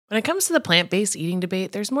When it comes to the plant-based eating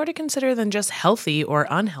debate, there's more to consider than just healthy or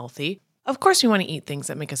unhealthy. Of course, we want to eat things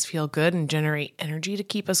that make us feel good and generate energy to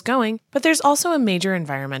keep us going, but there's also a major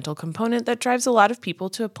environmental component that drives a lot of people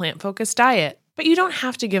to a plant-focused diet. But you don't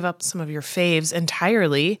have to give up some of your faves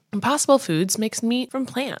entirely. Impossible Foods makes meat from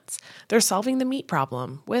plants. They're solving the meat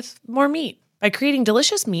problem with more meat. By creating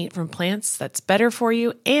delicious meat from plants that's better for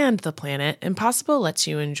you and the planet, Impossible lets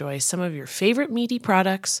you enjoy some of your favorite meaty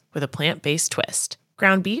products with a plant-based twist.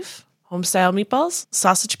 Ground beef, home-style meatballs,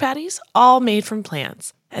 sausage patties, all made from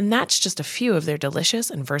plants. And that's just a few of their delicious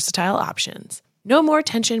and versatile options. No more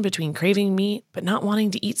tension between craving meat but not wanting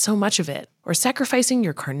to eat so much of it, or sacrificing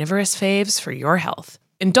your carnivorous faves for your health.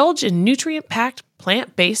 Indulge in nutrient-packed,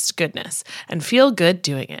 plant-based goodness and feel good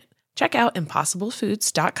doing it. Check out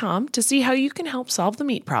ImpossibleFoods.com to see how you can help solve the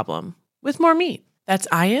meat problem with more meat. That's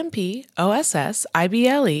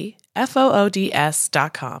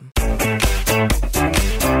ImpossibleFoods.com.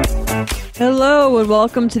 Hello and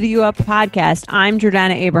welcome to the U Up podcast. I'm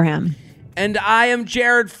Jordana Abraham. And I am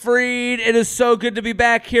Jared Freed. It is so good to be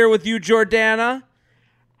back here with you, Jordana.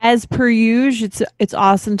 As per usual, it's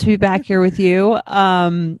awesome to be back here with you. How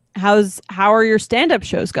are your stand-up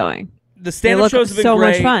shows going? The stand-up shows have been so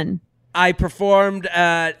great. Much fun. I performed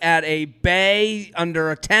at a bay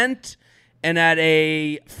under a tent and at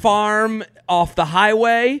a farm off the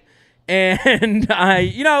highway. And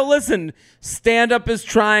listen, stand-up is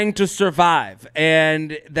trying to survive.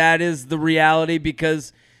 And that is the reality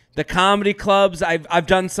because the comedy clubs, I've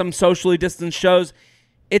done some socially distanced shows.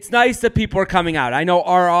 It's nice that people are coming out. I know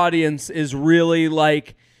our audience is really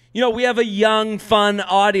like, we have a young, fun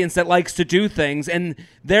audience that likes to do things. And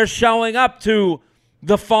they're showing up to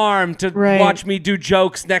the farm to watch me do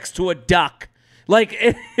jokes next to a duck. Like,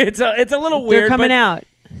 it's a little weird. They're coming out.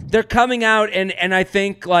 They're coming out, and I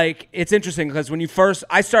think, like, it's interesting because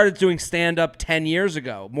I started doing stand-up 10 years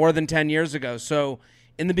ago, more than 10 years ago. So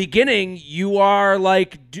in the beginning, you are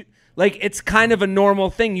like it's kind of a normal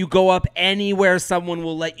thing. You go up anywhere someone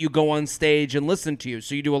will let you go on stage and listen to you.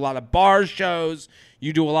 So you do a lot of bar shows.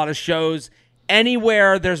 You do a lot of shows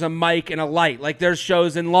anywhere there's a mic and a light. Like there's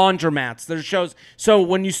shows in laundromats. There's shows. So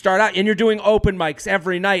when you start out and you're doing open mics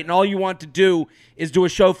every night and all you want to do is do a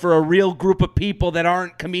show for a real group of people that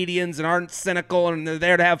aren't comedians and aren't cynical and they're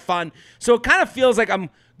there to have fun. So it kind of feels like I'm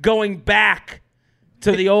going back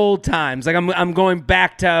to the old times. Like I'm going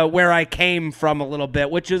back to where I came from a little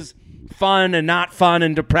bit, which is fun and not fun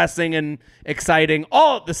and depressing and exciting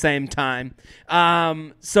all at the same time.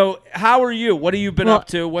 So how are you? What have you been up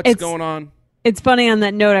to? What's going on? It's funny on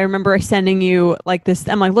that note. I remember sending you like this.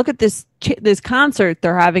 I'm like, look at this concert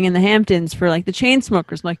they're having in the Hamptons for like the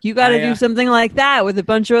Chainsmokers. I'm like, you got to do something like that with a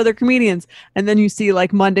bunch of other comedians. And then you see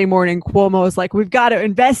like Monday morning, Cuomo is like, we've got to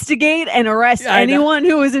investigate and arrest anyone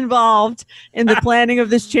who was involved in the planning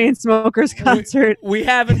of this Chainsmokers concert. We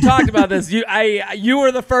haven't talked about this. You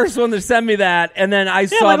were the first one to send me that, and then I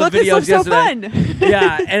saw the videos yesterday. So fun.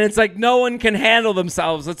 Yeah, and it's like no one can handle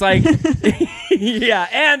themselves. It's like, yeah,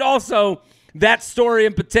 and also. That story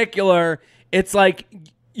in particular, it's like,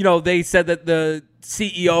 they said that the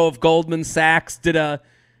CEO of Goldman Sachs did a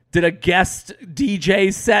guest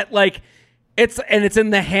DJ set. Like, it's in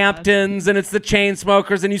the Hamptons and it's the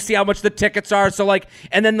Chainsmokers and you see how much the tickets are. So like,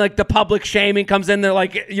 and then like the public shaming comes in. They're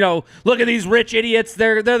like, look at these rich idiots.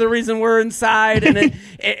 They're the reason we're inside. And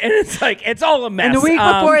it's like, it's all a mess. And the week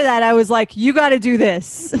before that, I was like, you got to do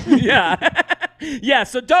this. Yeah. Yeah.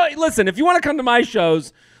 So listen, if you want to come to my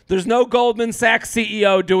shows, there's no Goldman Sachs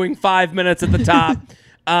CEO doing 5 minutes at the top.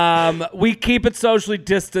 We keep it socially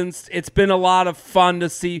distanced. It's been a lot of fun to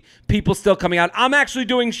see people still coming out. I'm actually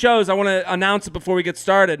doing shows. I want to announce it before we get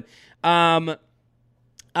started. This comes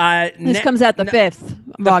out the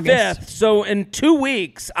 5th of August. 5th. So in 2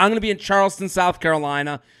 weeks, I'm going to be in Charleston, South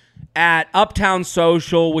Carolina at Uptown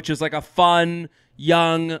Social, which is like a fun,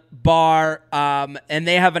 young bar. And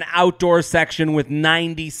they have an outdoor section with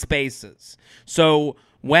 90 spaces. So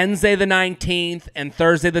Wednesday the 19th and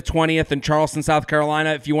Thursday the 20th in Charleston, South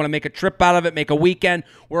Carolina. If you want to make a trip out of it, make a weekend.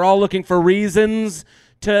 We're all looking for reasons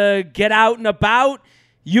to get out and about.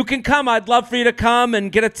 You can come. I'd love for you to come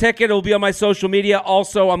and get a ticket. It'll be on my social media.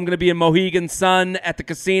 Also, I'm going to be in Mohegan Sun at the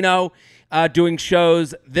casino doing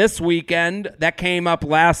shows this weekend. That came up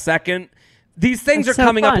last second. These things are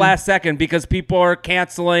coming up last second because people are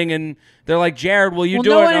canceling and they're like, Jared, will you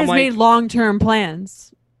do it? No one has made long-term plans.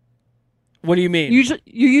 What do you mean?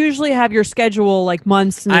 You usually have your schedule like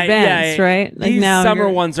months in advance, right? Like these summer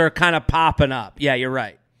ones are kind of popping up. Yeah, you're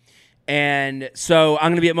right. And so I'm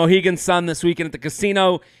going to be at Mohegan Sun this weekend at the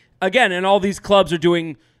casino. Again, and all these clubs are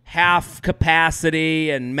doing half capacity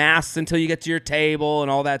and masks until you get to your table and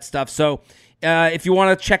all that stuff. So If you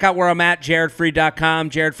want to check out where I'm at,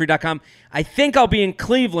 jaredfree.com. I think I'll be in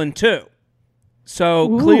Cleveland too.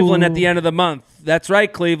 So Cleveland at the end of the month. That's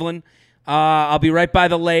right, Cleveland. I'll be right by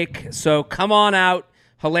the lake. So come on out.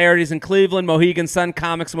 Hilarities in Cleveland, Mohegan Sun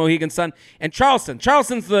Comics, Mohegan Sun, and Charleston.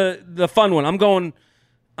 Charleston's the fun one. I'm going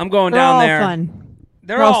down there. Fun.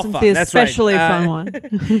 They're all fun. The That's especially right. fun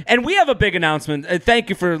one. And we have a big announcement. Thank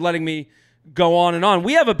you for letting me go on and on.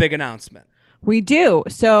 We have a big announcement. We do.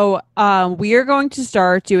 So we are going to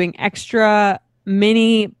start doing extra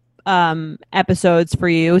mini episodes for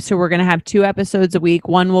you. So we're going to have 2 episodes a week.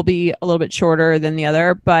 One will be a little bit shorter than the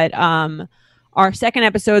other, but our second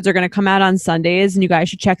episodes are going to come out on Sundays, and you guys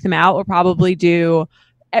should check them out. We'll probably do,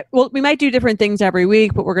 we might do different things every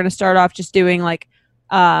week, but we're going to start off just doing like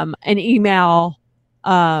an email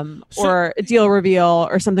or a deal reveal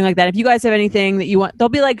or something like that. If you guys have anything that you want, they'll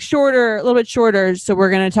be like shorter, a little bit shorter. So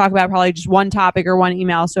we're going to talk about probably just one topic or one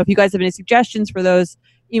email. So if you guys have any suggestions for those,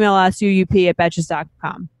 email us,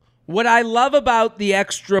 uup@betches.com. What I love about the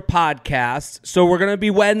extra podcast, so we're going to be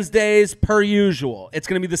Wednesdays per usual. It's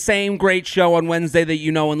going to be the same great show on Wednesday that you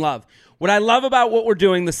know and love. What I love about what we're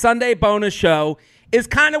doing, the Sunday bonus show, is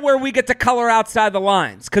kind of where we get to color outside the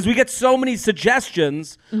lines, because we get so many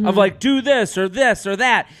suggestions of like, do this or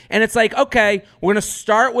that. And it's like, okay, we're going to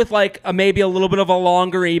start with like maybe a little bit of a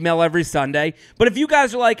longer email every Sunday. But if you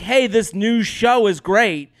guys are like, hey, this new show is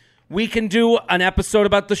great, we can do an episode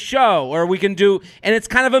about the show, or we can do, and it's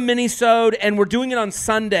kind of a mini-sode, and we're doing it on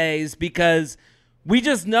Sundays because we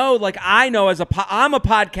just know, like I know I'm a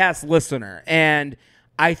podcast listener, and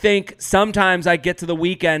I think sometimes I get to the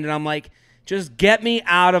weekend and I'm like, just get me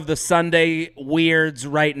out of the Sunday weirds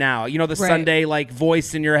right now. You know, the Sunday like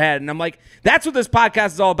voice in your head. And I'm like, that's what this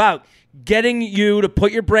podcast is all about. Getting you to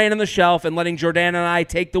put your brain on the shelf and letting Jordana and I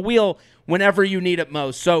take the wheel whenever you need it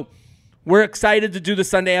most. So we're excited to do the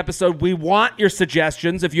Sunday episode. We want your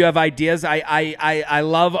suggestions if you have ideas. I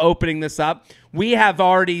love opening this up. We have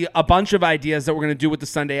already a bunch of ideas that we're going to do with the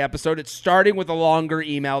Sunday episode. It's starting with a longer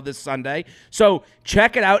email this Sunday. So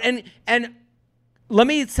check it out. And let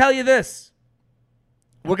me tell you this.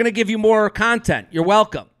 We're going to give you more content. You're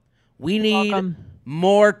welcome. We need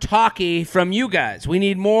more talkie from you guys. We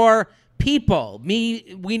need more people. We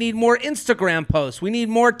need more Instagram posts. We need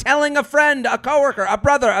more telling a friend, a coworker, a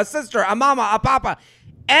brother, a sister, a mama, a papa.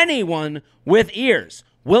 Anyone with ears.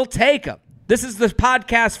 We'll take them. This is the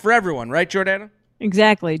podcast for everyone, right, Jordana?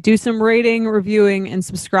 Exactly. Do some rating, reviewing, and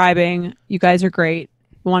subscribing. You guys are great.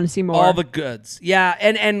 We want to see more. All the goods. Yeah,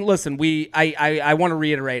 and listen, I want to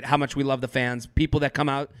reiterate how much we love the fans, people that come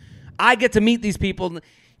out. I get to meet these people.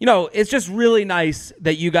 You know, it's just really nice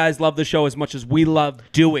that you guys love the show as much as we love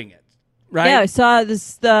doing it. Right? Yeah, I saw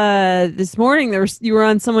this morning you were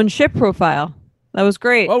on someone's ship profile. That was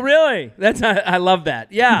great. Oh, really? I love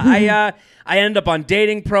that. Yeah, I end up on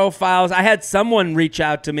dating profiles. I had someone reach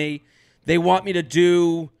out to me. They want me to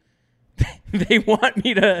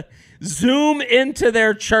zoom into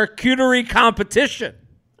their charcuterie competition.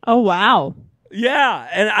 Oh, wow. Yeah,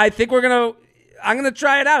 and I think I'm going to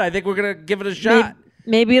try it out. I think we're going to give it a shot.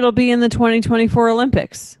 Maybe it'll be in the 2024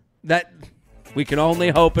 Olympics. That we can only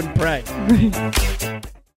hope and pray.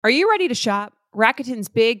 Are you ready to shop? Rakuten's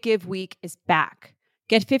Big Give Week is back.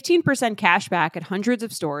 Get 15% cash back at hundreds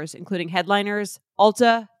of stores, including Headliners,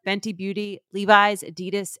 Ulta, Fenty Beauty, Levi's,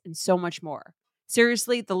 Adidas, and so much more.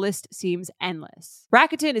 Seriously, the list seems endless.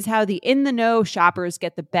 Rakuten is how the in-the-know shoppers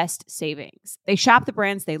get the best savings. They shop the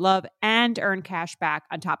brands they love and earn cash back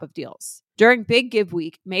on top of deals. During Big Give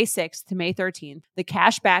Week, May 6th to May 13th, the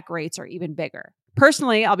cash back rates are even bigger.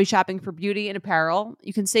 Personally, I'll be shopping for beauty and apparel.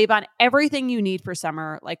 You can save on everything you need for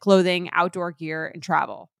summer, like clothing, outdoor gear, and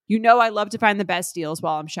travel. You know I love to find the best deals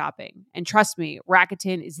while I'm shopping. And trust me,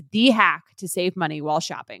 Rakuten is the hack to save money while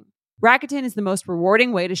shopping. Rakuten is the most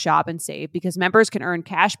rewarding way to shop and save because members can earn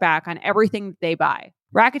cash back on everything they buy.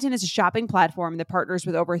 Rakuten is a shopping platform that partners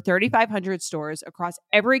with over 3,500 stores across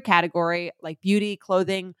every category like beauty,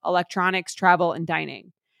 clothing, electronics, travel, and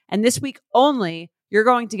dining. And this week only, you're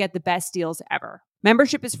going to get the best deals ever.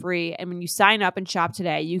 Membership is free, and when you sign up and shop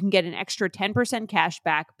today, you can get an extra 10% cash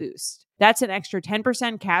back boost. That's an extra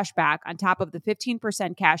 10% cash back on top of the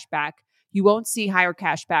 15% cash back. You won't see higher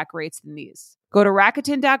cash back rates than these. Go to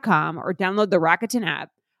Rakuten.com or download the Rakuten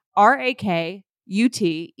app. Rakuten.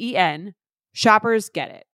 Shoppers get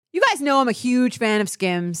it. You guys know I'm a huge fan of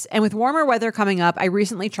Skims, and with warmer weather coming up, I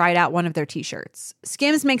recently tried out one of their t-shirts.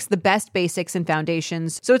 Skims makes the best basics and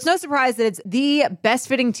foundations, so it's no surprise that it's the best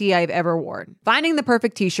fitting tee I've ever worn. Finding the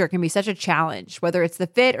perfect t-shirt can be such a challenge, whether it's the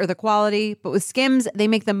fit or the quality, but with Skims, they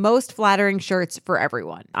make the most flattering shirts for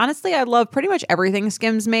everyone. Honestly, I love pretty much everything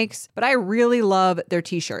Skims makes, but I really love their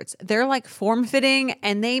t-shirts. They're like form-fitting,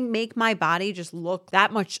 and they make my body just look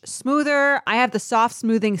that much smoother. I have the soft,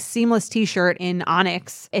 smoothing, seamless t-shirt in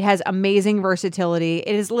Onyx. It has amazing versatility.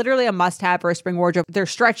 It is literally a must-have for a spring wardrobe. They're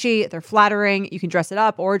stretchy, they're flattering, you can dress it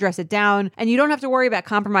up or dress it down, and you don't have to worry about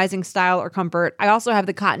compromising style or comfort. I also have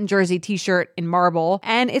the cotton jersey t-shirt in marble,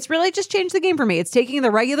 and it's really just changed the game for me. It's taking the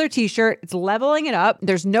regular t-shirt, it's leveling it up,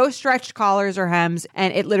 there's no stretched collars or hems,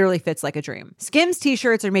 and it literally fits like a dream. Skims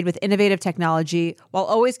t-shirts are made with innovative technology while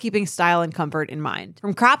always keeping style and comfort in mind.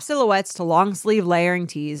 From crop silhouettes to long sleeve layering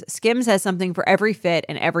tees, Skims has something for every fit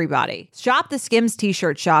and every body. Shop the Skims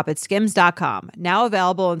t-shirt shop at skims.com, now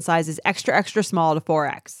available in sizes extra, extra small to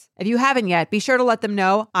 4X. If you haven't yet, be sure to let them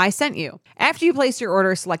know I sent you. After you place your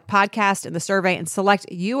order, select podcast in the survey and select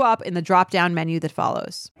You Up in the drop-down menu that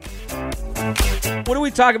follows. What do we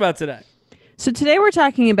talk about today? So today we're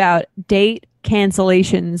talking about date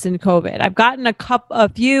cancellations in COVID. I've gotten a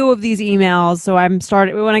few of these emails, so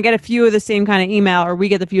when I get a few of the same kind of email, or we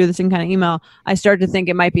get a few of the same kind of email, I start to think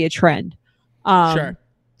it might be a trend. Sure.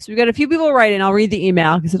 So we got a few people write in. I'll read the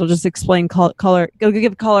email because it'll just explain color. It'll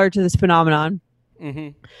give color to this phenomenon.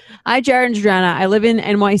 Mm-hmm. Hi, Jared and Jordana. I live in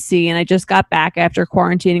NYC and I just got back after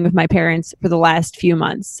quarantining with my parents for the last few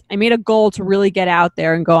months. I made a goal to really get out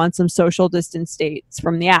there and go on some social distance dates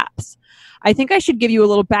from the apps. I think I should give you a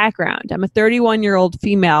little background. I'm a 31-year-old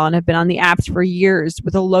female and have been on the apps for years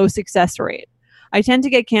with a low success rate. I tend to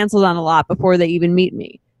get canceled on a lot before they even meet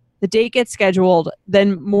me. The date gets scheduled,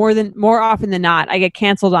 then more often than not, I get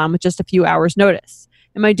canceled on with just a few hours' notice.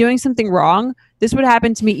 Am I doing something wrong? This would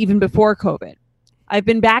happen to me even before COVID. I've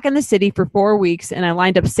been back in the city for 4 weeks and I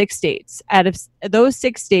lined up 6 dates. Out of those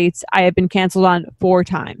 6 dates, I have been canceled on 4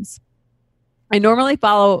 times. I normally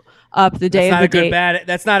follow up the day of the date.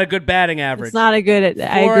 That's not a good batting average. It's not a good. 4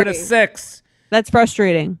 out of 6. That's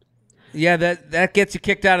frustrating. Yeah, that gets you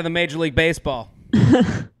kicked out of the Major League Baseball.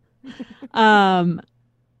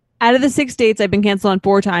 Out of the 6 dates, I've been canceled on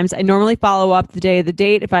 4 times. I normally follow up the day of the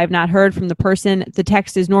date. If I have not heard from the person, the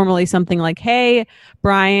text is normally something like, "Hey,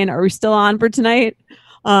 Brian, are we still on for tonight?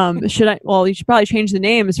 You should probably change the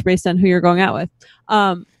names based on who you're going out with."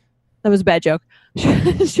 That was a bad joke.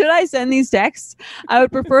 Should I send these texts? I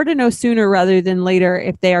would prefer to know sooner rather than later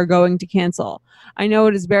if they are going to cancel. I know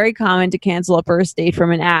it is very common to cancel a first date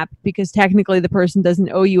from an app because technically the person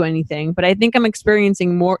doesn't owe you anything, but I think I'm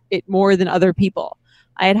experiencing more than other people.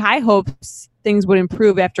 I had high hopes things would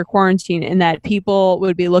improve after quarantine and that people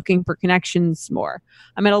would be looking for connections more.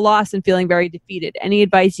 I'm at a loss and feeling very defeated. Any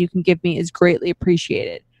advice you can give me is greatly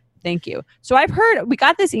appreciated. Thank you. So we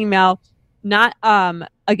got this email, not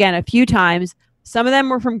again, a few times. Some of them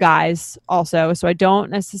were from guys also, so I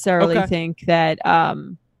don't necessarily think that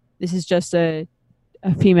this is just a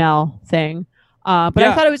female thing. But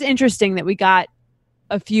I thought it was interesting that we got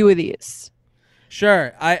a few of these.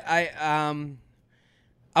 Sure.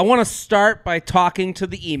 I want to start by talking to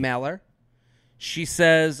the emailer. She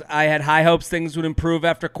says, I had high hopes things would improve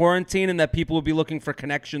after quarantine and that people would be looking for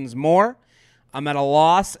connections more. I'm at a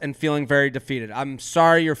loss and feeling very defeated. I'm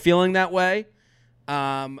sorry you're feeling that way.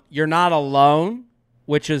 You're not alone,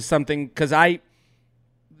 which is something, because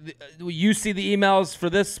you see the emails for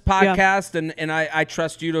this podcast, and I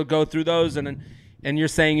trust you to go through those, and you're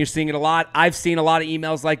saying you're seeing it a lot. I've seen a lot of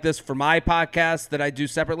emails like this for my podcast that I do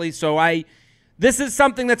separately, so this is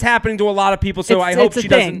something that's happening to a lot of people, so I hope she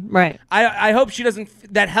doesn't. Right. I hope she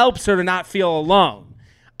doesn't. That helps her to not feel alone.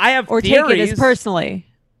 I have or theories. Take it as personally.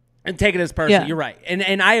 And take it as personally. Yeah. You're right.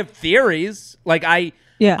 And I have theories. Like I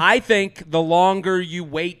think the longer you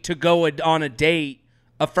wait to go on a date,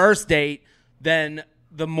 a first date, then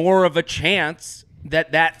the more of a chance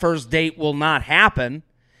that first date will not happen.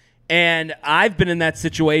 And I've been in that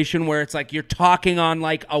situation where it's like you're talking on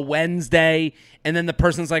like a Wednesday, and then the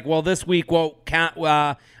person's like, well, this week,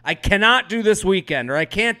 I cannot do this weekend, or I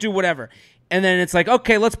can't do whatever. And then it's like,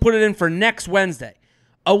 okay, let's put it in for next Wednesday.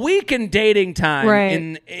 A week in dating time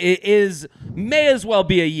may as well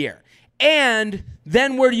be a year. And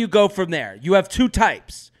then where do you go from there? You have 2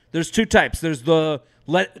 types. There's 2 types. There's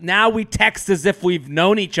now we text as if we've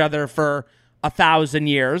known each other for 1,000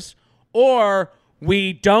 years, or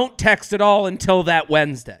we don't text at all until that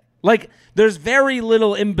Wednesday. Like, there's very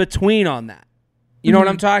little in between on that. You know what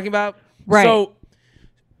I'm talking about? Right. So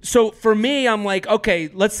So for me, I'm like, okay,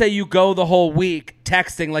 let's say you go the whole week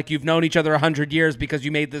texting like you've known each other 100 years because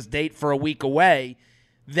you made this date for a week away.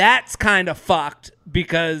 That's kind of fucked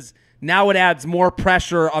because now it adds more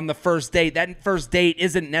pressure on the first date. That first date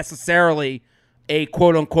isn't necessarily a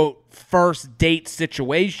quote unquote first date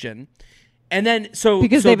situation. And then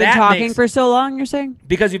because they've been talking for so long, you're saying?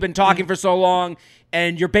 Because you've been talking for so long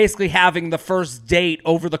and you're basically having the first date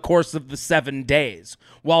over the course of the 7 days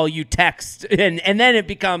while you text. And then it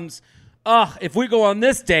becomes, if we go on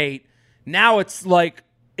this date, now it's like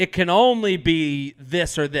it can only be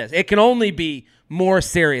this or this. It can only be more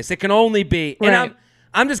serious. It can only be, right. And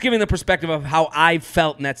I'm just giving the perspective of how I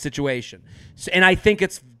felt in that situation. So, and I think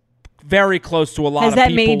it's very close to a lot of people. Has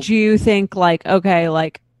that made you think like, okay,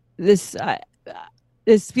 like this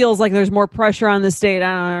feels like there's more pressure on this date.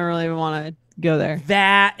 I don't really want to go there.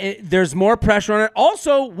 There's more pressure on it.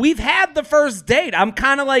 Also, we've had the first date. I'm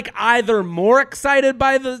kind of like either more excited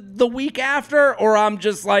by the week after, or I'm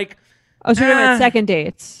just like, oh, so you're talking about second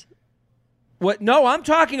dates. What? No, I'm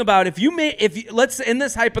talking about let's in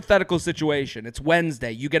this hypothetical situation, it's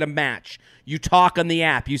Wednesday, you get a match, you talk on the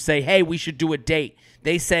app, you say, hey, we should do a date.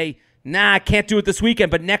 They say, nah, I can't do it this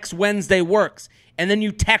weekend, but next Wednesday works. And then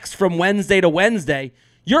you text from Wednesday to Wednesday.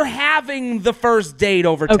 You're having the first date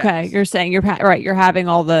over text. Okay, you're saying you're right. You're having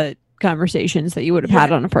all the conversations that you would have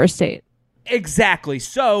had on a first date. Exactly.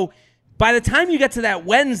 So by the time you get to that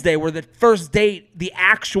Wednesday where the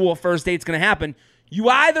actual first date's going to happen, you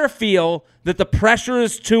either feel that the pressure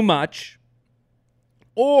is too much,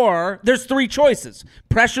 or there's 3 choices.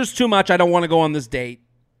 Pressure's too much. I don't want to go on this date.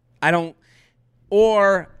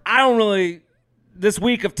 This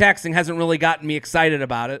week of texting hasn't really gotten me excited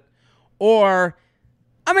about it. Or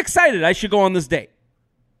I'm excited. I should go on this date.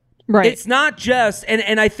 Right. It's not just,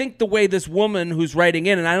 and I think the way this woman who's writing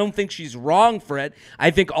in, and I don't think she's wrong for it.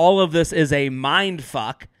 I think all of this is a mind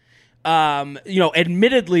fuck.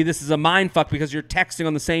 Admittedly, this is a mind fuck because you're texting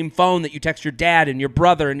on the same phone that you text your dad and your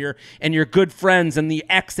brother and your good friends and the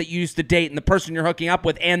ex that you used to date and the person you're hooking up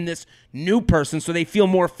with and this new person, so they feel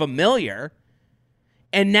more familiar.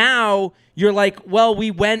 And now you're like, well,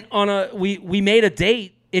 we made a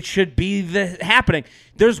date. It should be happening.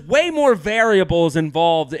 There's way more variables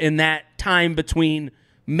involved in that time between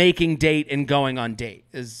making date and going on date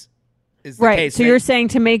is the right. case. So you're saying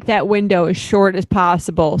to make that window as short as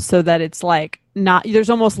possible so that it's like there's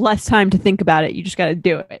almost less time to think about it. You just got to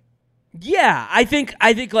do it. Yeah. I think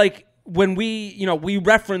like when we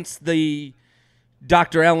reference the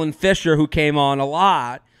Dr. Ellen Fisher who came on a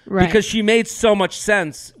lot. Right. Because she made so much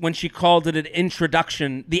sense when she called it an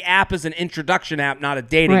introduction. The app is an introduction app, not a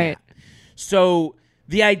dating app. So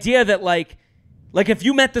the idea that like if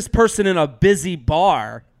you met this person in a busy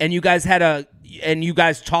bar and you guys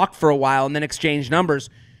talked for a while and then exchanged numbers,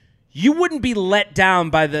 you wouldn't be let down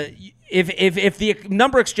by if the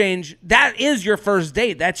number exchange, that is your first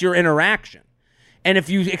date. That's your interaction. And if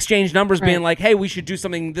you exchange numbers being like, hey, we should do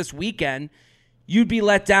something this weekend, you'd be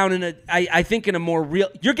let down in a more real,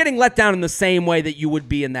 you're getting let down in the same way that you would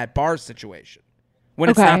be in that bar situation when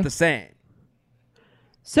it's not the same.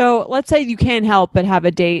 So let's say you can't help but have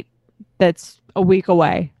a date that's a week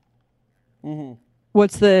away. Mm-hmm.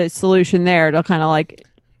 What's the solution there to kind of like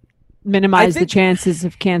minimize the chances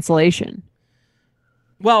of cancellation?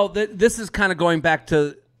 Well, this is kind of going back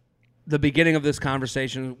to the beginning of this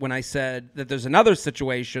conversation when I said that there's another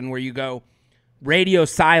situation where you go radio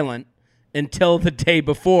silent until the day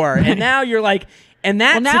before. And now you're like, and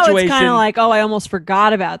that now situation, it's kind of like, oh, I almost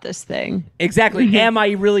forgot about this thing. Exactly. Am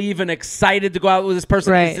I really even excited to go out with this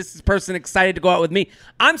person? Right. Is this person excited to go out with me?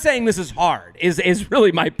 I'm saying this is hard, is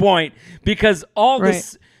really my point, because all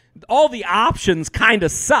the options kind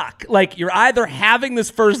of suck. Like you're either having this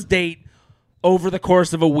first date over the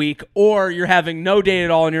course of a week, or you're having no date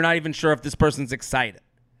at all and you're not even sure if this person's excited.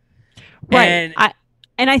 Right.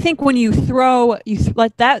 And I think when you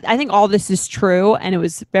like that, I think all this is true. And it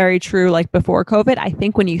was very true like before COVID. I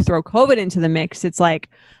think when you throw COVID into the mix, it's like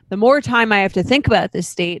the more time I have to think about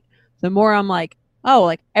this date, the more I'm like, oh,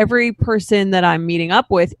 like every person that I'm meeting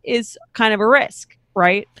up with is kind of a risk.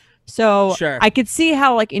 Right. So I could see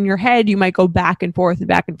how like in your head, you might go back and forth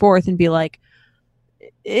and be like,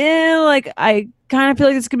 like I kind of feel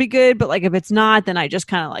like this could be good. But like if it's not, then I just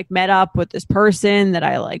kind of like met up with this person that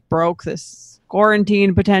I like broke this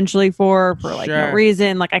quarantine potentially for like no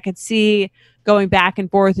reason. Like I could see going back and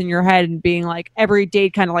forth in your head and being like every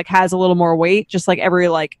date kind of like has a little more weight, just like every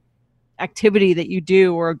like activity that you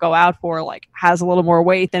do or go out for like has a little more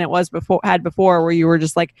weight than it was before where you were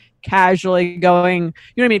just like casually going, you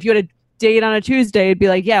know what I mean? If you had a date on a Tuesday, it'd be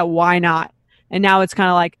like, yeah, why not? And now it's kind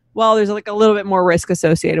of like, well, there's like a little bit more risk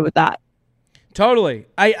associated with that. Totally.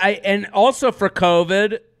 And also for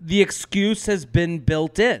COVID, the excuse has been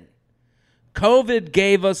built in. COVID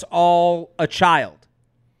gave us all a child.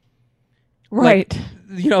 Right.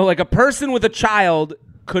 Like a person with a child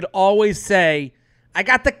could always say, I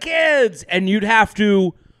got the kids. And you'd have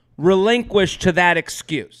to relinquish to that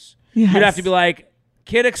excuse. Yes. You'd have to be like,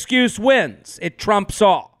 kid excuse wins. It trumps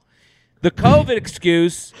all. The COVID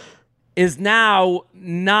excuse is now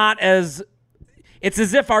not as... It's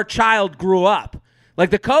as if our child grew up.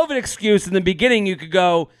 Like the COVID excuse in the beginning, you could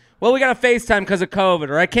go, well, we got to FaceTime because of COVID,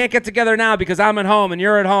 or I can't get together now because I'm at home and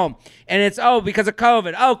you're at home. And it's, because of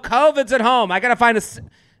COVID. Oh, COVID's at home. I got to find a...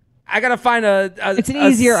 It's an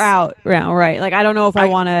easier out. Yeah, right. Like, I don't know if I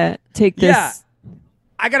want to take this. Yeah.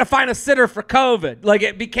 I got to find a sitter for COVID. Like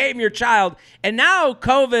it became your child. And now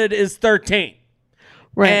COVID is 13.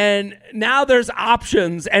 Right. And now there's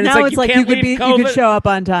options, and now it's like you could show up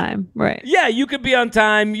on time, right? Yeah, you could be on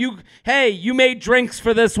time. You made drinks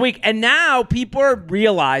for this week, and now people are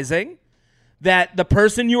realizing that the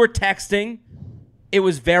person you were texting, it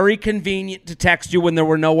was very convenient to text you when there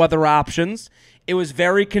were no other options. It was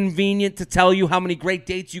very convenient to tell you how many great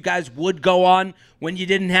dates you guys would go on when you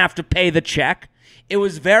didn't have to pay the check. It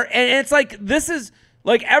was and it's like this is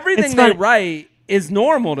like everything they write is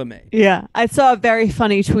normal to me. Yeah. I saw a very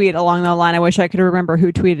funny tweet along the line. I wish I could remember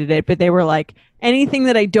who tweeted it, but they were like, anything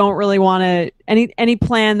that I don't really want to, any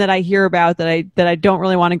plan that I hear about that I don't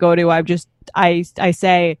really want to go to, I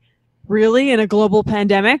say, really, in a global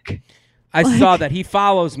pandemic? I saw that. He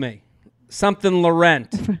follows me. Something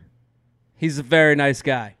Laurent. He's a very nice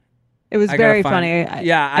guy. It was very funny.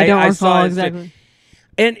 I don't recall saw exactly.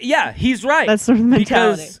 And yeah, he's right. That's sort of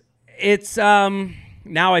mentality. Because it's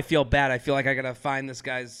now I feel bad. I feel like I gotta find this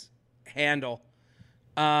guy's handle.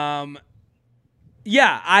 I'm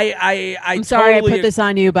sorry I put this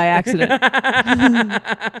on you by accident.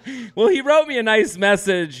 Well, he wrote me a nice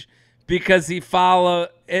message because he followed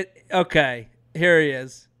it. Okay, here he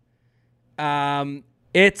is.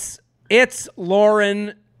 It's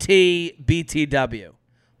Lauren T. BTW.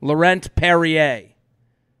 Laurent Perrier.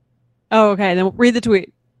 Oh, okay. Then read the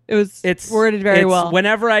tweet. It's worded very well.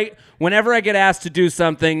 Whenever I get asked to do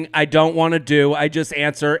something I don't want to do, I just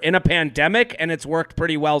answer in a pandemic, and it's worked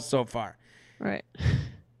pretty well so far. Right.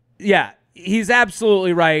 Yeah, he's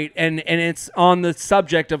absolutely right, and it's on the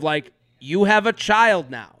subject of like you have a child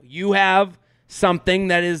now. You have something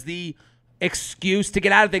that is the excuse to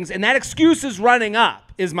get out of things, and that excuse is running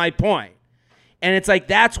up. Is my point. And it's like,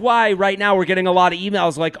 that's why right now we're getting a lot of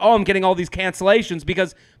emails like, oh, I'm getting all these cancellations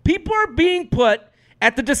because people are being put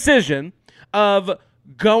at the decision of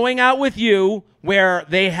going out with you where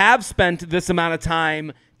they have spent this amount of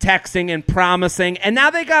time texting and promising, and now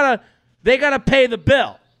they gotta pay the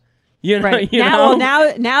bill. You know, right.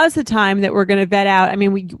 Now is the time that we're going to vet out. I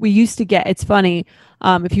mean, we used to get, it's funny.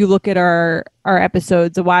 If you look at our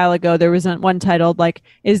episodes a while ago, there was one titled like,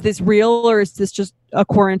 is this real or is this just a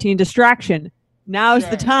quarantine distraction? Now's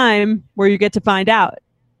the time where you get to find out.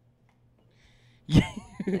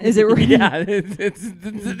 Is it real? Yeah,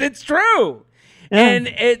 it's true. Yeah. And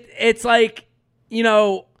it's like, you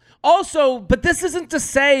know, also, but this isn't to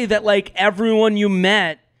say that like everyone you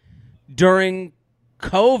met during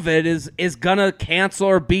COVID is gonna cancel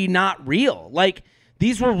or be not real. Like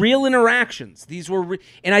these were real interactions. These were,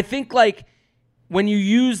 and I think like when you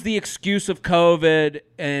use the excuse of COVID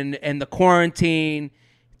and the quarantine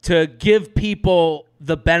to give people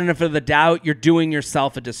the benefit of the doubt, you're doing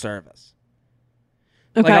yourself a disservice.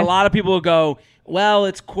 Okay. Like a lot of people will go, well,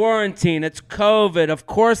 it's quarantine, it's COVID. Of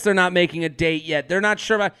course they're not making a date yet. They're not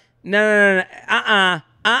sure about. No.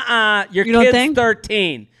 Your kid's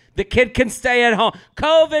 13. The kid can stay at home.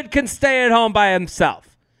 COVID can stay at home by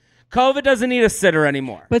himself. COVID doesn't need a sitter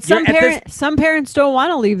anymore. But some parents don't want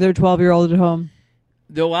to leave their 12-year-old at home.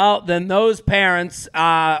 Well, then those parents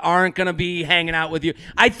aren't going to be hanging out with you.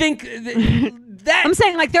 I think that I'm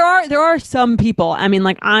saying like there are some people. I mean,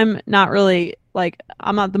 like I'm not really like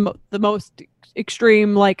I'm not the most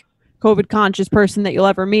extreme like COVID conscious person that you'll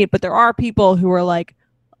ever meet, but there are people who are like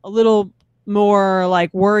a little more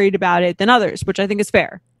like worried about it than others, which I think is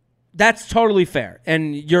fair. That's totally fair,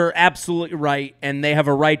 and you're absolutely right, and they have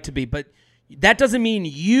a right to be, but that doesn't mean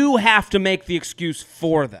you have to make the excuse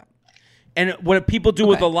for them. And what people do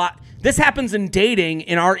with a lot, this happens in dating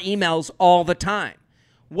in our emails all the time.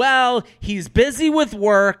 Well, he's busy with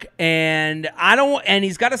work and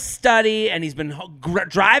he's got to study and he's been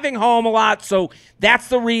driving home a lot. So that's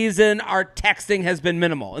the reason our texting has been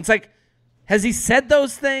minimal. It's like, has he said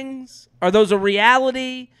those things? Are those a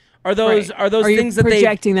reality? Are those things that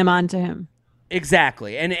projecting them onto him?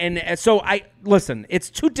 Exactly. And so listen, it's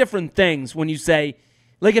two different things when you say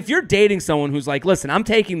Like if you're dating someone who's like, listen, I'm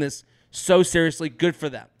taking this so seriously, good for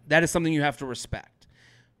them. That is something you have to respect.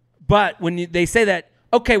 But when they say that,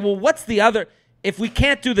 okay, well, what's the other? If we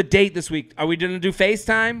can't do the date this week, are we going to do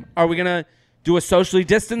FaceTime? Are we going to do a socially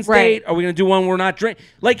distanced date? Are we going to do one we're not drinking?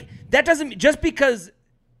 Like that doesn't, just because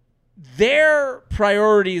their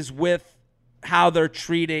priorities with how they're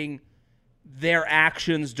treating their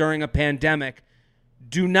actions during a pandemic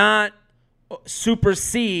do not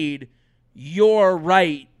supersede your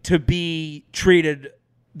right to be treated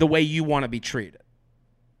the way you want to be treated.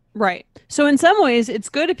 Right. So in some ways, it's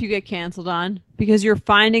good if you get canceled on because you're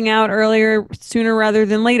finding out earlier, sooner rather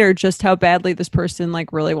than later, just how badly this person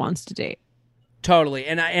like really wants to date. Totally.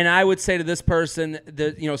 And I would say to this person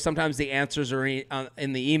that, you know, sometimes the answers are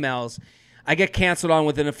in the emails. I get canceled on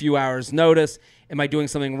within a few hours notice. Am I doing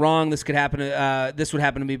something wrong? This could happen. This would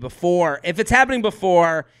happen to me before. If it's happening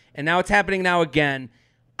before and now it's happening now again,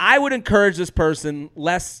 I would encourage this person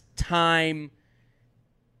less time,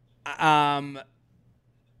 kind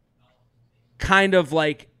of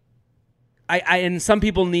like, and some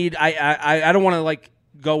people need, I don't want to like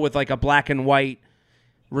go with like a black and white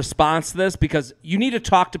response to this because you need to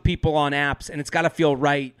talk to people on apps and it's got to feel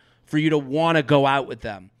right for you to want to go out with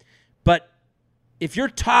them. But if you're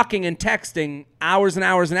talking and texting hours and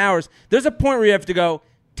hours and hours, there's a point where you have to go,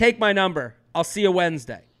 take my number. I'll see you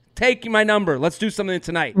Wednesday. Take my number. Let's do something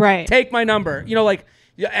tonight. Right. Take my number. You know, like,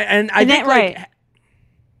 and I think right. Like,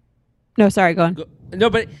 no, sorry, go on. No,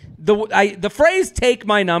 but the phrase "take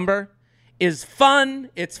my number" is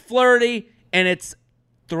fun. It's flirty, and it's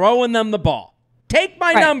throwing them the ball. Take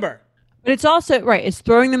my number. But it's also it's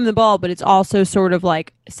throwing them the ball, but it's also sort of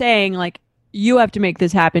like saying like you have to make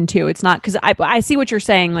this happen too. It's not because I see what you're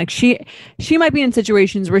saying. Like she might be in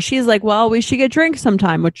situations where she's like, well, we should get drinks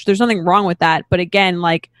sometime, which there's nothing wrong with that. But again,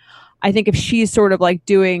 like I think if she's sort of like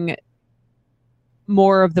doing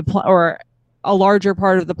more of the or a larger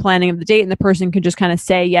part of the planning of the date and the person can just kind of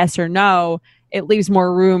say yes or no, it leaves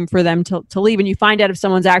more room for them to leave. And you find out if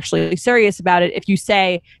someone's actually serious about it. If you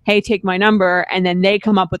say, hey, take my number, and then they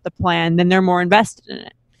come up with the plan, then they're more invested in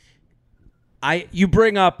it. You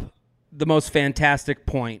bring up the most fantastic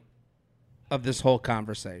point of this whole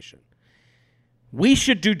conversation. We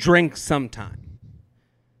should do drinks sometime.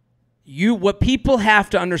 What people have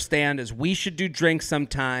to understand is we should do drinks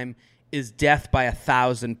sometime is death by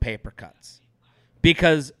 1,000 paper cuts.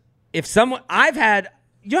 Because if someone, I've had,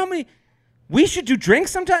 you know how many, we should do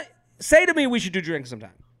drinks sometime? Say to me, we should do drinks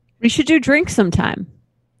sometime. We should do drinks sometime.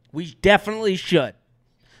 We definitely should.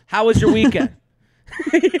 How was your weekend?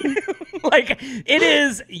 Like it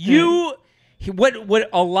is what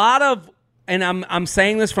a lot of, and I'm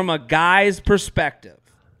saying this from a guy's perspective.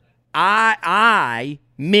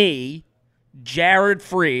 Me, Jared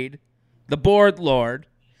Freed, the board lord.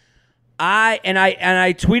 I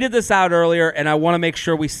tweeted this out earlier, and I want to make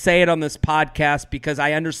sure we say it on this podcast because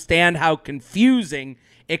I understand how confusing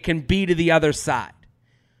it can be to the other side.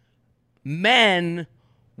 Men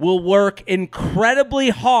will work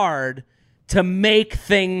incredibly hard to make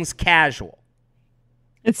things casual.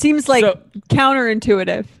 It seems like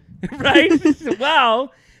counterintuitive. Right?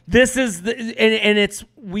 Well, this is and it's,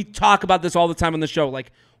 we talk about this all the time on the show.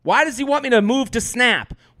 Like, why does he want me to move to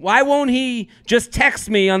Snap? Why won't he just text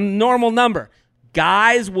me on normal number?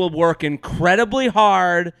 Guys will work incredibly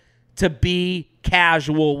hard to be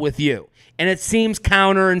casual with you. And it seems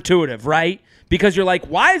counterintuitive, right? Because you're like,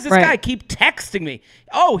 why does this guy keep texting me?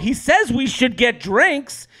 Oh, he says we should get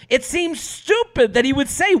drinks. It seems stupid that he would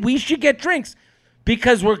say we should get drinks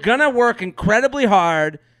because we're going to work incredibly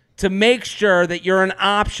hard to make sure that you're an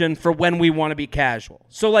option for when we want to be casual.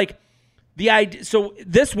 So like so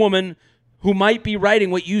this woman who might be writing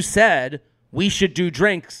what you said, we should do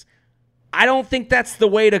drinks. I don't think that's the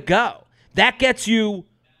way to go. That gets you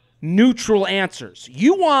neutral answers.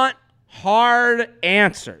 You want hard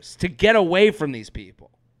answers to get away from these people.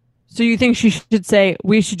 So you think she should say,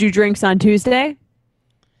 we should do drinks on Tuesday?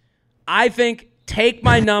 I think, take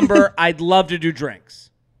my number. I'd love to do drinks.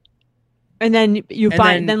 And then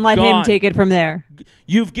then let him take it from there.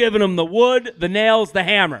 You've given him the wood, the nails, the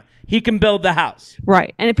hammer. He can build the house.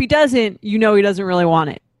 Right. And if he doesn't, he doesn't really want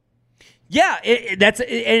it. Yeah, and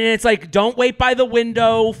it's like, don't wait by the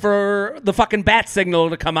window for the fucking bat signal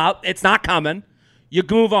to come out. It's not coming. You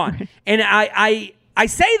move on. And I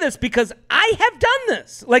say this because I have done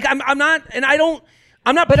this. Like I'm not, and I don't.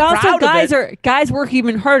 I'm not. But proud also, of it. guys work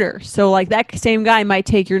even harder. So like that same guy might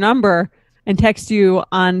take your number and text you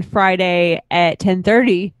on Friday at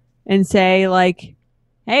 10:30 and say like,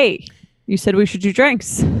 "Hey, you said we should do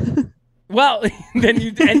drinks." Well, that's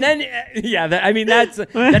a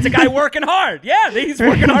guy working hard. Yeah, he's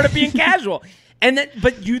working hard at being casual. And then,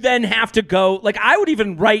 but you then have to go, like, I would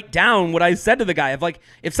even write down what I said to the guy. Of like,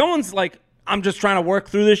 if someone's like, I'm just trying to work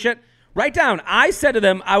through this shit, write down, I said to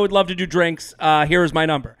them, I would love to do drinks. Here's my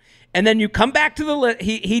number. And then you come back to the list.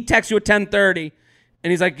 He texts you at 10:30, and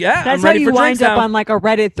he's like, yeah, that's I'm ready how for you drinks wind up now. on like a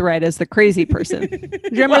Reddit thread as the crazy person. Do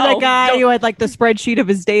you remember Well, that guy who had like the spreadsheet of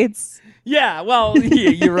his dates? Yeah, well,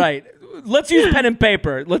 you're right. Let's use pen and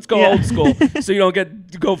paper. Let's go old school so you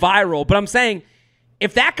don't go viral. But I'm saying,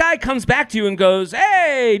 if that guy comes back to you and goes,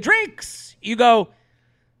 hey, drinks, you go,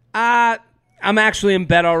 I'm actually in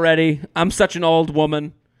bed already. I'm such an old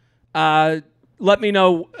woman. Let me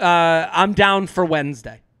know. I'm down for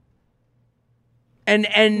Wednesday.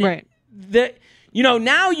 And right.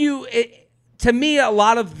 Now to me, a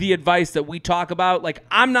lot of the advice that we talk about, like,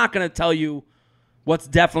 I'm not going to tell you what's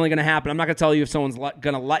definitely going to happen. I'm not going to tell you if someone's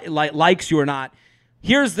going to likes you or not.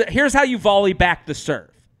 Here's how you volley back the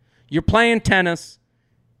serve. You're playing tennis.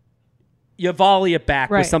 You volley it back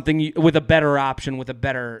with something with a better option, with a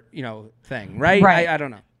better thing, right? I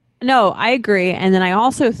don't know. No, I agree. And then I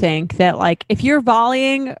also think that like if you're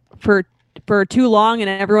volleying for too long and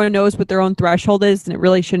everyone knows what their own threshold is, then it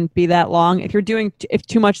really shouldn't be that long. If you're doing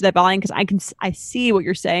too much of that volleying, because I see what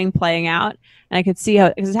you're saying playing out, and I can see how,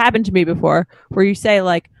 because it's happened to me before, where you say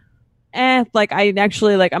like, like I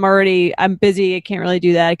actually like I'm busy, I can't really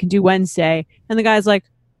do that. I can do Wednesday, and the guy's like,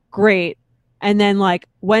 great, and then like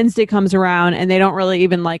Wednesday comes around and they don't really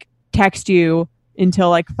even like text you until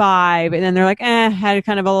like 5, and then they're like, had a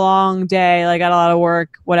kind of a long day, like got a lot of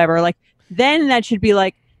work, whatever. Like then that should be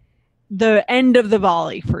like the end of the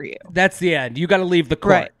volley for you. That's the end. You got to leave the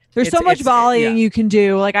court. Right. There's so much volleying you can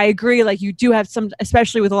do. Like I agree. Like you do have some,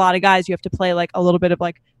 especially with a lot of guys, you have to play like a little bit of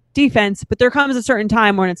like defense. But there comes a certain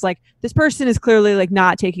time when it's like this person is clearly like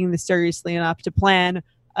not taking this seriously enough to plan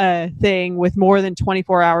a thing with more than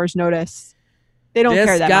 24 hours notice. They don't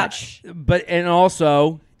care that much. But and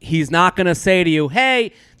also he's not going to say to you,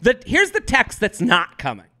 "Hey, here's the text that's not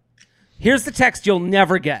coming. Here's the text you'll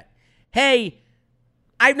never get. Hey,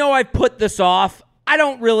 I know I put this off. I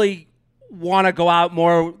don't really want to go out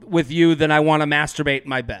more with you than I want to masturbate in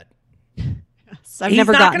my bed." Yes, I've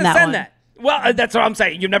never gotten that one. That. Well, that's what I'm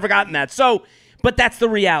saying. You've never gotten that. So, but that's the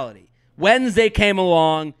reality. Wednesday came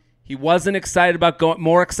along. He wasn't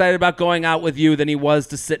more excited about going out with you than he was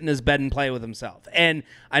to sit in his bed and play with himself. And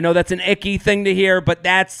I know that's an icky thing to hear, but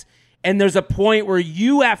and there's a point where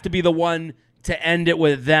you have to be the one to end it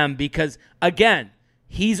with them, because again,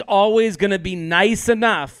 he's always going to be nice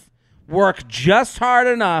enough, work just hard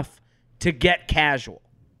enough to get casual.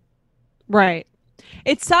 Right.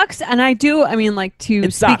 It sucks. And I mean, like to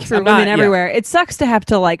speak for women everywhere, it sucks to have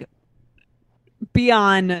to like be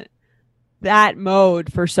on that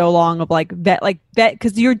mode for so long of like that,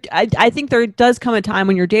 because I think there does come a time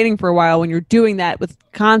when you're dating for a while when you're doing that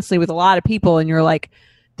constantly with a lot of people, and you're like,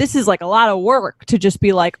 this is like a lot of work to just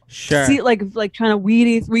be like, see, like trying to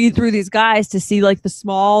weed through these guys to see like the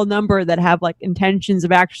small number that have like intentions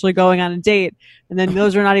of actually going on a date, and then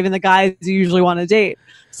those are not even the guys you usually want to date.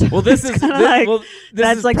 So well, it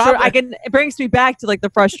brings me back to like the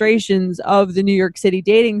frustrations of the New York City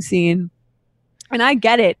dating scene. And I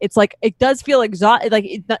get it. It's like, it does feel exhausting. Like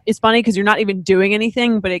it's funny because you're not even doing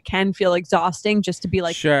anything, but it can feel exhausting just to be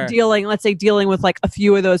like dealing with like a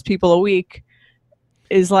few of those people a week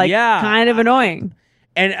is like kind of annoying.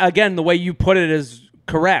 And again, the way you put it is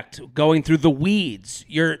correct. Going through the weeds,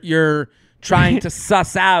 you're trying to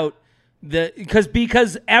suss out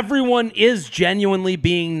because everyone is genuinely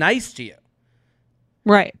being nice to you,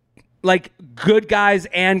 right? Like good guys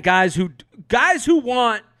and guys who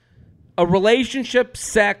want a relationship,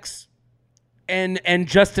 sex, and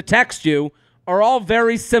just to text you are all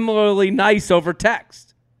very similarly nice over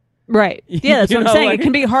text. Right. Yeah, that's what I'm saying. Like, it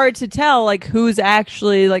can be hard to tell like who's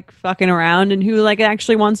actually like fucking around and who like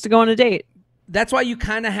actually wants to go on a date. That's why you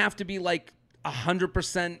kind of have to be like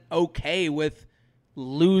 100% okay with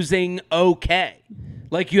losing okay.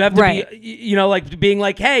 Like you have to be, like being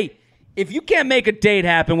like, hey, if you can't make a date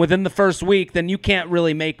happen within the first week, then you can't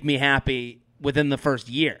really make me happy within the first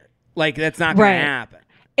year. Like, that's not going to happen.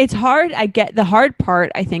 It's hard. I get the hard part,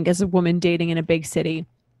 I think, as a woman dating in a big city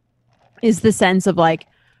is the sense of like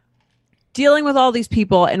dealing with all these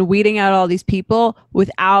people and weeding out all these people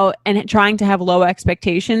and trying to have low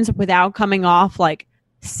expectations without coming off like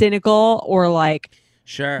cynical or like,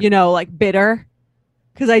 like bitter.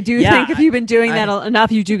 Because I do think if you've been doing that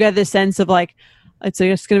enough, you do get this sense of like, it's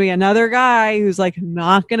just going to be another guy who's like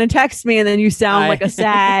not going to text me. And then you sound like a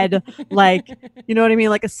sad, like, you know what I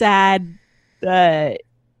mean? Like a sad,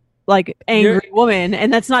 like angry woman,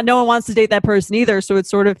 and that's not, no one wants to date that person either, so it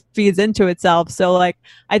sort of feeds into itself. So like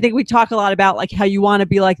I think we talk a lot about like how you want to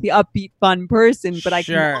be like the upbeat fun person, but I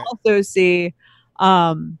can also see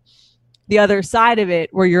the other side of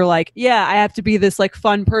it where you're like, yeah, I have to be this like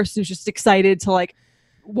fun person who's just excited to like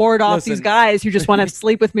ward off these guys who just want to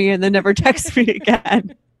sleep with me and then never text me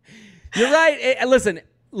again. You're right.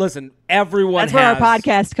 Listen, everyone that's where our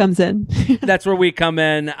podcast comes in. That's where we come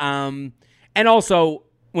in. And also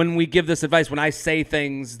when we give this advice, when I say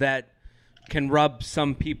things that can rub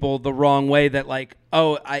some people the wrong way, that like,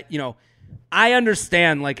 oh, I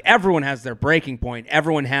understand, like everyone has their breaking point.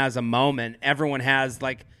 Everyone has a moment. Everyone has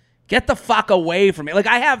like, get the fuck away from me. Like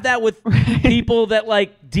I have that with people that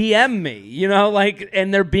like DM me, like,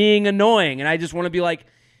 and they're being annoying. And I just want to be like,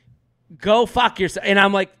 go fuck yourself. And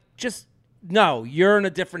I'm like, just no, you're in a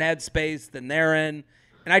different headspace than they're in.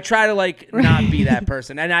 And I try to like not be that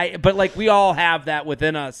person. But like we all have that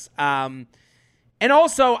within us. And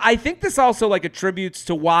also I think this also like attributes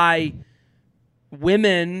to why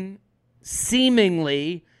women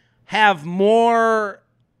seemingly have more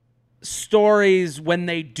stories when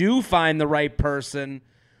they do find the right person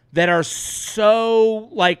that are so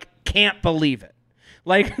like can't believe it,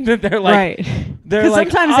 like they're like right. They're like,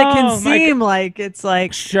 sometimes it can seem like it's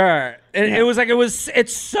like sure, and it was like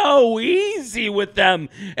it's so easy with them,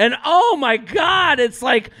 and oh my god, it's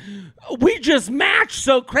like we just match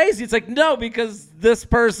so crazy. It's like no, because this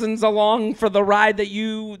person's along for the ride that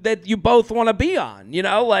you both want to be on,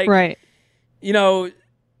 like right.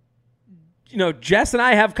 Jess and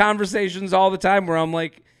I have conversations all the time where I'm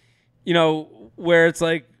like, where it's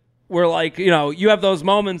like, we're like, you have those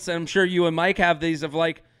moments, and I'm sure you and Mike have these of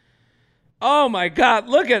like, oh my God,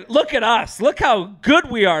 look at us. Look how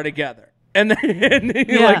good we are together. And then,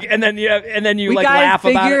 and then you like laugh about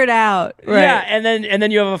it. Figure it out. Right. Yeah. And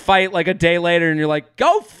then you have a fight like a day later and you're like,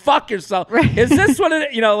 go fuck yourself. Right. Is this what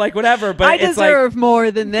it, like whatever. But I it's deserve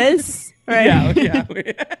more than this. Right. Yeah.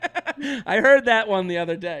 I heard that one the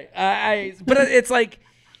other day. But it's like,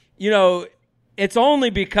 it's only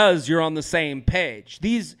because you're on the same page.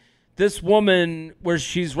 This woman where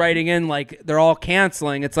she's writing in like they're all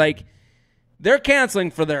canceling. It's like they're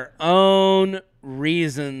canceling for their own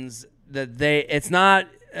reasons. It's not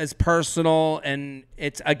as personal, and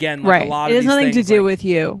it's again like right. a lot it of has nothing things, to do like, with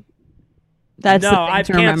you. That's no. I've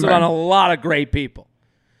canceled on a lot of great people.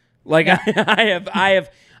 Like I have.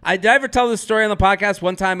 Did I ever tell this story on the podcast?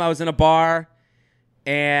 One time I was in a bar,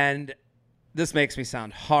 and this makes me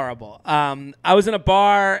sound horrible. I was in a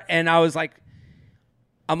bar, and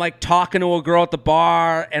I'm like talking to a girl at the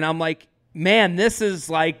bar, and I'm like, man, this is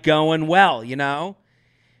like going well,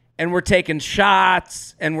 And we're taking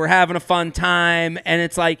shots, and we're having a fun time, and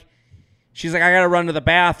it's like, she's like, I gotta run to the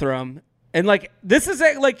bathroom, and like this is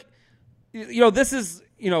this is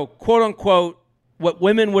quote unquote what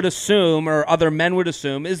women would assume or other men would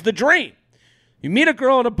assume is the dream. You meet a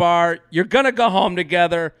girl at a bar, you're going to go home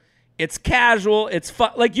together. It's casual. It's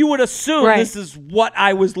fun. Like you would assume This is what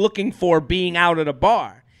I was looking for being out at a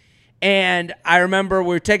bar. And I remember we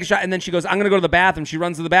were taking a shot, and then she goes, I'm going to go to the bathroom. She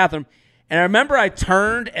runs to the bathroom. And I remember I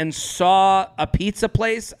turned and saw a pizza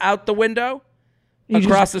place out the window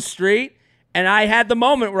across the street. And I had the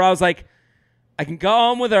moment where I was like, I can go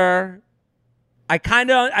home with her. I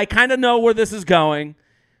kind of know where this is going.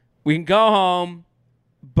 We can go home,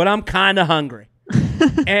 but I'm kind of hungry.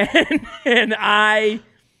 and I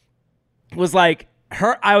was like,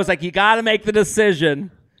 you got to make the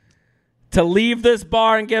decision to leave this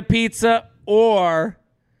bar and get pizza or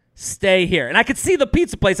stay here. And I could see the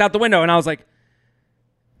pizza place out the window, and I was like,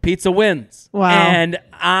 pizza wins. Wow. And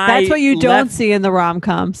that's what you don't see in the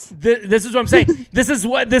rom-coms. This is what I'm saying. This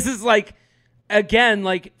is like, again,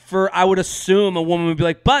 like I would assume a woman would be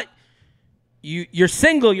like, but you're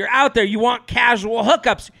single, you're out there, you want casual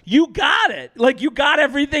hookups. You got it. Like you got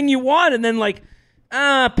everything you want. And then like,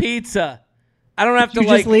 pizza. I don't have to like.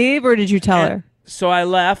 Did you just leave or did you tell her? So I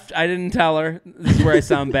left. I didn't tell her. This is where I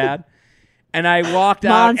sound bad. And I walked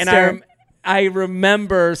out, and I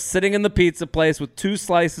remember sitting in the pizza place with 2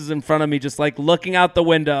 slices in front of me, just like looking out the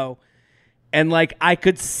window. And like I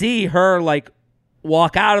could see her like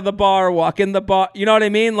walk out of the bar, walk in the bar. You know what I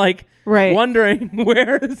mean? Like wondering,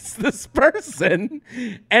 where is this person?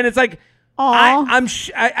 And it's like,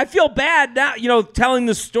 I feel bad now, telling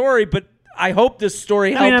the story, but I hope this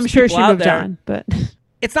story helps. I mean, I'm sure she moved on, but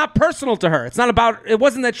it's not personal to her. It's not about, it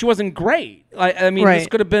wasn't that she wasn't great. I mean, this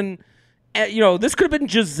could have been, this could have been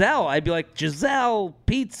Giselle. I'd be like, Giselle,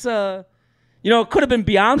 pizza. It could have been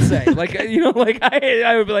Beyonce. Like, I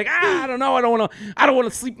would be like, I don't know. I don't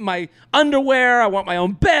want to sleep in my underwear. I want my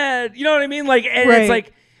own bed. You know what I mean? Like, and it's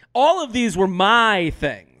like, all of these were my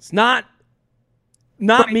things, not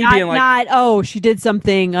me being like, not, oh, she did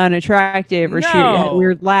something unattractive or she had a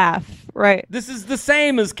weird laugh. Right. This is the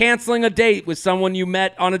same as canceling a date with someone you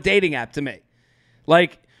met on a dating app to me.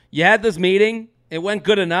 Like, you had this meeting, it went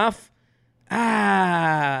good enough.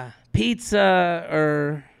 Pizza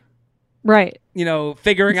or, right,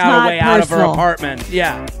 figuring out a way out of her apartment.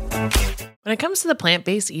 Yeah. When it comes to the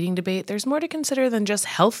plant-based eating debate, there's more to consider than just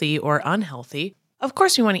healthy or unhealthy. Of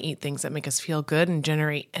course, we want to eat things that make us feel good and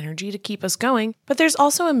generate energy to keep us going, but there's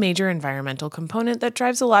also a major environmental component that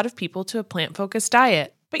drives a lot of people to a plant-focused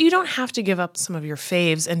diet. But you don't have to give up some of your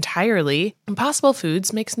faves entirely. Impossible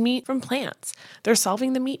Foods makes meat from plants. They're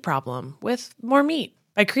solving the meat problem with more meat.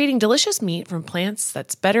 By creating delicious meat from plants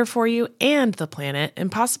that's better for you and the planet,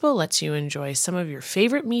 Impossible lets you enjoy some of your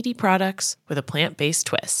favorite meaty products with a plant-based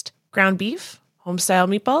twist. Ground beef, home-style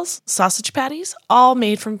meatballs, sausage patties, all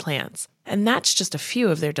made from plants. And that's just a few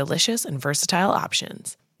of their delicious and versatile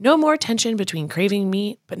options. No more tension between craving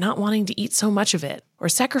meat but not wanting to eat so much of it, or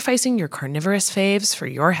sacrificing your carnivorous faves for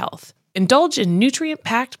your health. Indulge in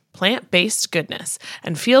nutrient-packed, plant-based goodness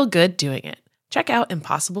and feel good doing it. Check out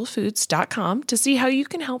ImpossibleFoods.com to see how you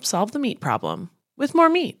can help solve the meat problem with more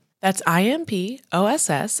meat. That's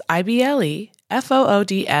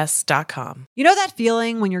ImpossibleFoods.com. You know that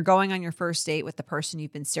feeling when you're going on your first date with the person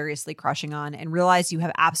you've been seriously crushing on and realize you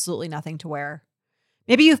have absolutely nothing to wear?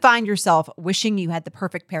 Maybe you find yourself wishing you had the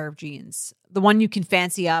perfect pair of jeans, the one you can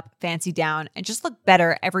fancy up, fancy down, and just look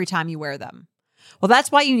better every time you wear them. Well,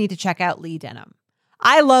 that's why you need to check out Lee Denim.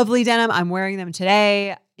 I love Lee Denim. I'm wearing them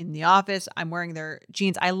today in the office. I'm wearing their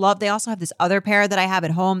jeans. They also have this other pair that I have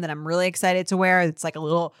at home that I'm really excited to wear. It's like a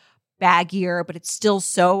little baggier, but it's still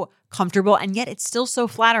so comfortable and yet it's still so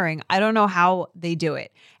flattering. I don't know how they do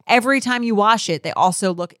it. Every time you wash it, they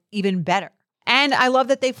also look even better. And I love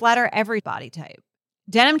that they flatter every body type.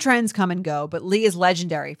 Denim trends come and go, but Lee is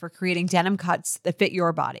legendary for creating denim cuts that fit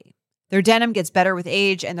your body. Their denim gets better with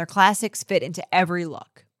age and their classics fit into every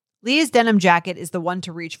look. Lee's denim jacket is the one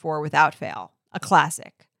to reach for without fail, a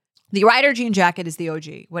classic. The Rider jean jacket is the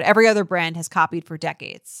OG, what every other brand has copied for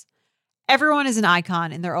decades. Everyone is an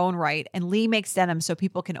icon in their own right, and Lee makes denim so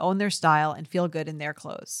people can own their style and feel good in their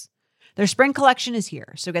clothes. Their spring collection is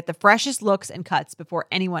here, so get the freshest looks and cuts before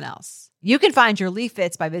anyone else. You can find your Lee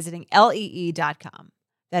fits by visiting lee.com.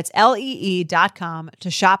 That's lee.com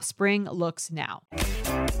to shop spring looks now.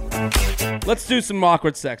 Let's do some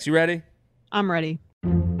awkward sex. You ready? I'm ready.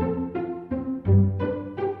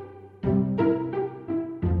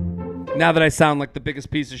 Now that I sound like the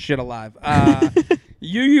biggest piece of shit alive.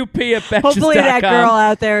 UUP at Betches.com. Hopefully that girl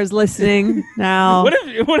out there is listening now.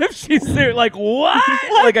 What if she's there like, what?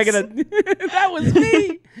 Like that was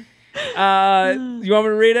me. You want me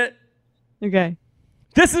to read it? Okay.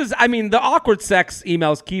 This is, the awkward sex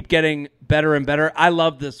emails keep getting better and better. I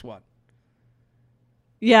love this one.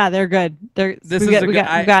 Yeah, they're good. We've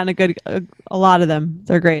gotten a lot of them.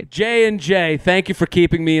 They're great. J&J, thank you for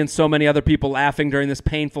keeping me and so many other people laughing during this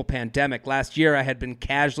painful pandemic. Last year, I had been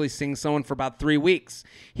casually seeing someone for about 3 weeks.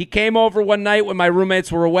 He came over one night when my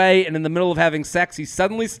roommates were away, and in the middle of having sex, he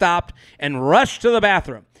suddenly stopped and rushed to the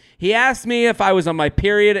bathroom. He asked me if I was on my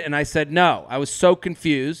period, and I said no. I was so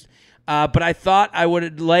confused, but I thought I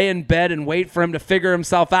would lay in bed and wait for him to figure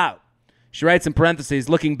himself out. She writes in parentheses,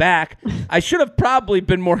 looking back, I should have probably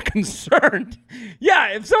been more concerned.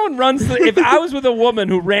 Yeah, if I was with a woman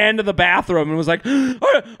who ran to the bathroom and was like,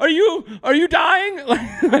 are you dying?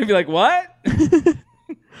 I'd be like, what?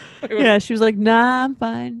 Yeah, she was like, nah, I'm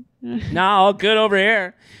fine. Nah, all good over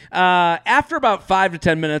here. After about 5 to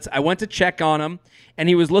 10 minutes, I went to check on him, and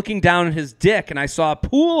he was looking down at his dick, and I saw a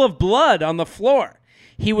pool of blood on the floor.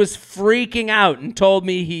 He was freaking out and told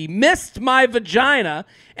me he missed my vagina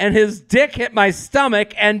and his dick hit my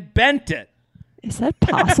stomach and bent it. Is that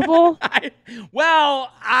possible? I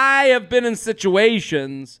have been in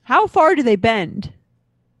situations. How far do they bend?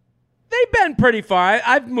 They bend pretty far.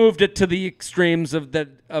 I've moved it to the extremes of.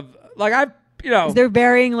 Is there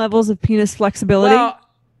varying levels of penis flexibility? Well,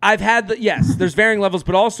 yes, there's varying levels,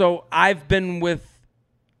 but also I've been with,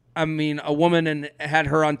 a woman and had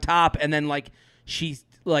her on top and then she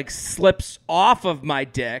slips off of my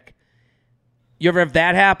dick. You ever have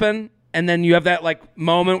that happen? And then you have that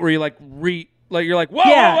moment where you you're like, whoa,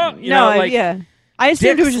 yeah, whoa, whoa. Yeah. I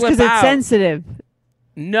assumed it was just because it's sensitive.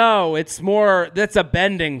 No, it's more, that's a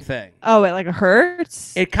bending thing. Oh, it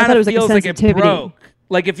hurts? It kind of feels like it broke.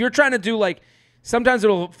 Like if you're trying to do sometimes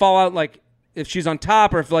it'll fall out if she's on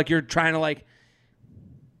top or if you're trying to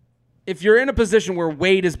if you're in a position where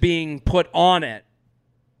weight is being put on it.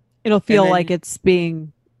 It'll feel like it's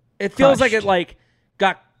being It feels crushed. like it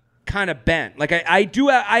got kind of bent. Like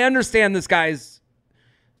I understand this guy's.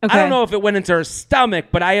 Okay. I don't know if it went into her stomach,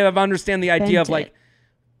 but I understand the idea Bent of like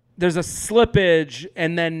there's a slippage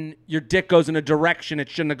and then your dick goes in a direction it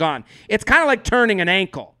shouldn't have gone. It's kind of like turning an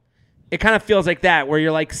ankle. It kind of feels like that, where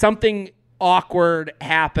you're like, something awkward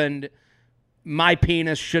happened. My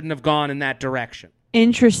penis shouldn't have gone in that direction.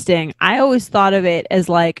 Interesting. I always thought of it as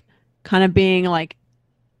like kind of being like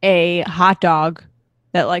a hot dog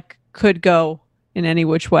that like could go in any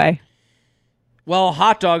which way. Well,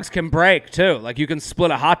 hot dogs can break too. Like you can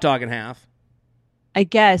split a hot dog in half. I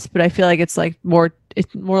guess, but I feel like it's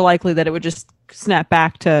more likely that it would just snap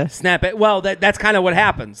back to snap it. Well, that's kind of what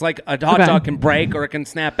happens. Like a hot dog can break or it can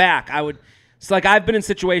snap back. It's like I've been in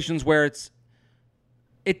situations where it's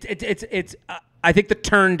I think the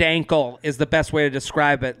turned ankle is the best way to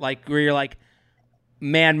describe it. Like where you're like,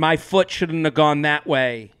 man, my foot shouldn't have gone that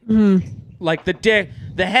way. Like the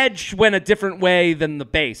head went a different way than the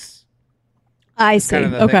base. I see.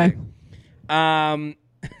 Kind of okay.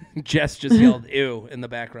 Jess just yelled "ew" in the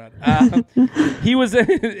background. He was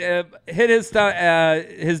his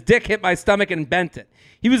dick hit my stomach and bent it.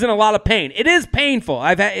 He was in a lot of pain. It is painful.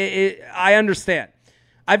 I understand.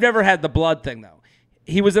 I've never had the blood thing though.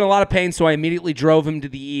 He was in a lot of pain, so I immediately drove him to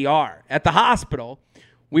the ER. At the hospital,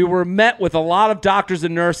 we were met with a lot of doctors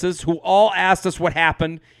and nurses who all asked us what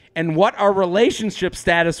happened and what our relationship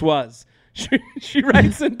status was. She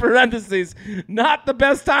writes in parentheses, "Not the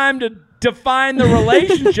best time to define the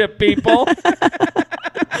relationship, people."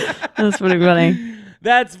 That's pretty funny.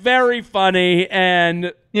 That's very funny,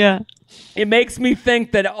 and yeah, it makes me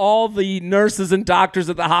think that all the nurses and doctors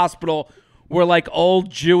at the hospital were like old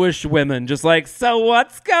Jewish women, just like, "So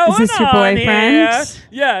what's going on? Is this your boyfriend? Here?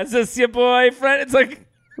 Yeah, is this your boyfriend?" It's like,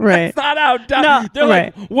 right. That's not how dumb. No, they're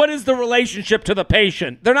right. like, "What is the relationship to the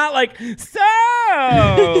patient?" They're not like,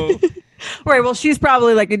 "So." Right. Well, she's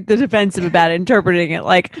probably like the defensive about it, interpreting it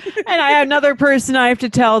like, and I have another person I have to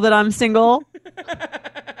tell that I'm single.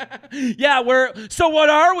 Yeah, so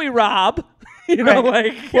what are we, Rob? You know,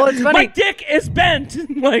 right. like, well, it's funny. My dick is bent.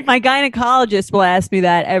 Like, my gynecologist will ask me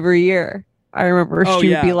that every year. I remember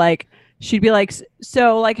she'd be like,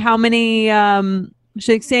 so like how many she's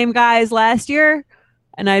like, same guys last year?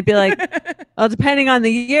 And I'd be like, well, depending on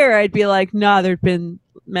the year, I'd be like, no, there'd been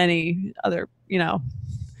many other, you know.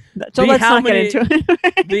 So let's not get into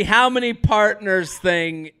it. The how many partners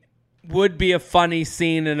thing would be a funny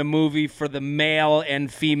scene in a movie for the male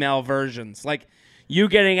and female versions. Like you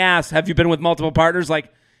getting asked, have you been with multiple partners?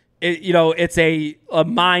 Like, it's a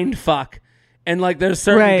mind fuck. And like there's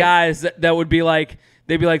certain guys that would be like,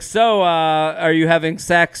 they'd be like, so are you having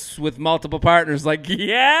sex with multiple partners? Like,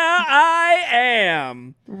 yeah, I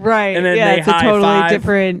am. Right. And then it's a totally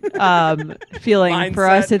different feeling. Mindset. For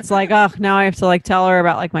us, it's like, oh, now I have to like tell her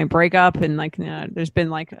about like my breakup and like, there's been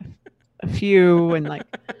like a few and like.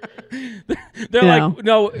 They're like,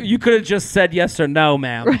 no, you could have just said yes or no,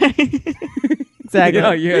 ma'am. Right. Exactly.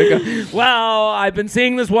 Go, well, I've been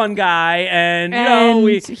seeing this one guy and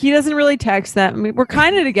he doesn't really text that. I mean, we're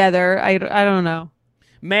kind of together. I don't know.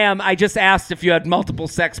 Ma'am, I just asked if you had multiple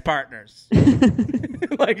sex partners.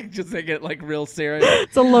 Like, just make it like real serious.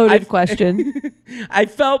 It's a loaded question. I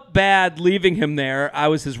felt bad leaving him there. I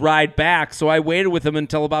was his ride back, so I waited with him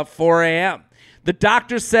until about 4 a.m. The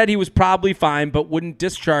doctor said he was probably fine, but wouldn't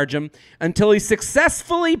discharge him until he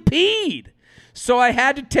successfully peed. So I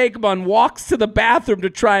had to take him on walks to the bathroom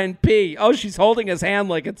to try and pee. Oh, she's holding his hand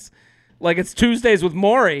like it's Tuesdays with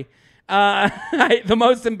Maury. The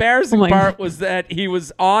most embarrassing part was that he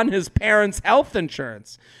was on his parents' health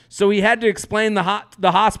insurance, so he had to explain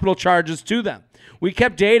the hospital charges to them. We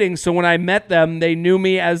kept dating, so when I met them, they knew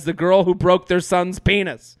me as the girl who broke their son's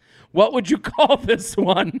penis. What would you call this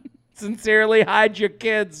one? Sincerely, hide your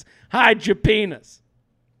kids, hide your penis.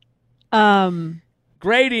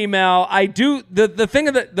 Great email. I do the thing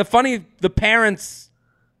of the parents,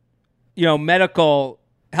 medical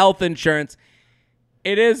health insurance.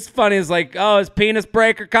 It is funny. It's like, oh, is Penis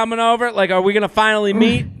Breaker coming over? Like, are we going to finally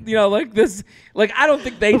meet? Like this. Like, I don't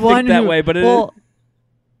think they think that way, but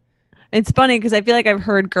it's funny because I feel like I've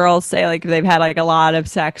heard girls say, like, if they've had, like, a lot of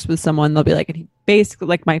sex with someone, they'll be like, he basically,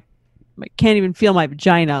 like, I can't even feel my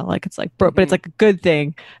vagina. Like, it's like, but it's like a good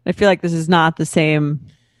thing. And I feel like this is not the same.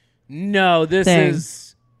 No, this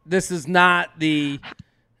is not the.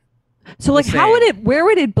 So, like, where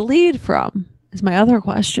would it bleed from? Is my other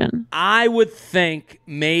question. I would think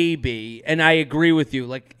maybe, and I agree with you,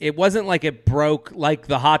 like it wasn't like it broke like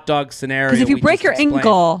the hot dog scenario. Because if you break your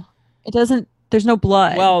ankle, it doesn't, there's no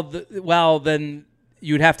blood. Well, then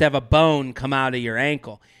you'd have to have a bone come out of your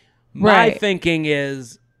ankle. My thinking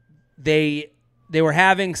is they were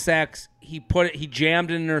having sex he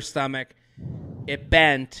jammed it in her stomach, it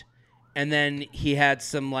bent, and then he had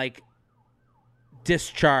some like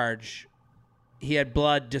discharge. He had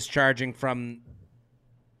blood discharging from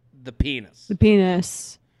the penis. The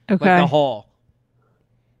penis. Okay. Like the hole.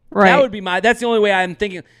 Right. That would be that's the only way I'm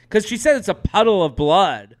thinking, because she said it's a puddle of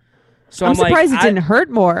blood. So I'm surprised like, it didn't hurt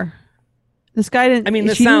more. This guy didn't. I mean,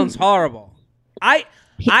 this sounds horrible. I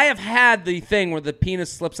have had the thing where the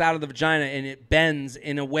penis slips out of the vagina and it bends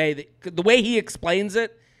in a way that, the way he explains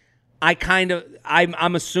it,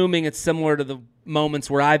 I'm assuming it's similar to the moments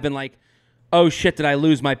where I've been like, oh shit, did I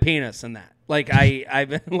lose my penis in that? Like I've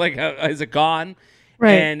been like, is it gone?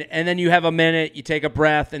 Right. And then you have a minute, you take a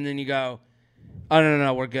breath, and then you go, oh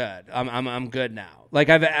no, we're good. I'm good now. Like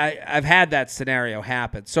I've had that scenario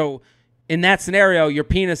happen. So in that scenario, your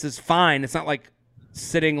penis is fine. It's not like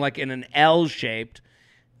sitting like in an L shaped.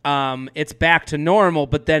 It's back to normal,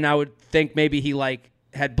 but then I would think maybe he like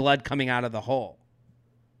had blood coming out of the hole.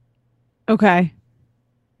 Okay.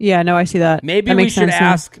 Yeah, no, I see that. Maybe we should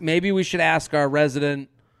ask. Maybe we should ask our resident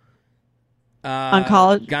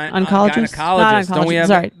oncologist. Gynecologist. Not Don't we have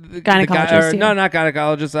sorry, gynecologist. No, not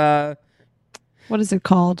gynecologist. What is it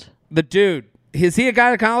called? The dude. Is he a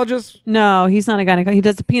gynecologist? No, he's not a gynecologist. He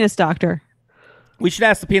does a penis doctor. We should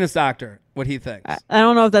ask the penis doctor what he thinks. I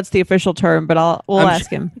don't know if that's the official term, but we'll ask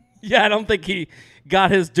him. Yeah, I don't think he got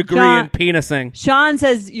his degree in penising. Sean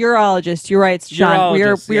says urologist. You're right, Sean.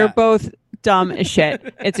 We're both dumb as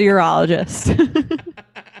shit. It's a urologist.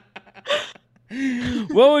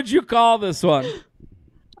 What would you call this one?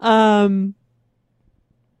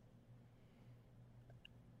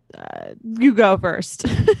 You go first.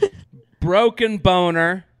 Broken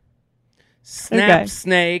boner, snap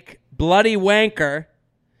snake, bloody wanker,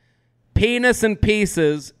 penis in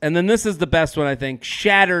pieces, and then this is the best one, I think,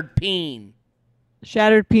 shattered peen.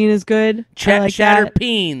 Shattered peen is good. Shattered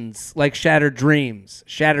peens, like shattered dreams.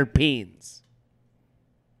 Shattered peens.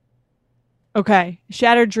 Okay.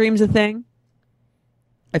 Shattered dreams a thing?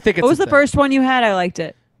 I think it's What was the first one you had? I liked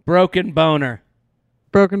it. Broken boner.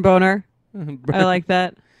 Broken boner. I like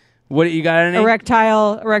that. What you got? Any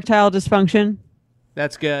erectile dysfunction?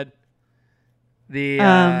 That's good. The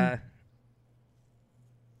I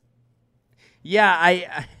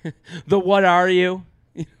the what are you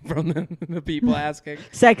from the people asking?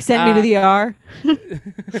 Sex sent me to the R.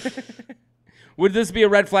 Would this be a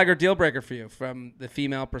red flag or deal breaker for you from the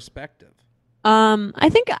female perspective? I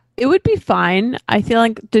think it would be fine. I feel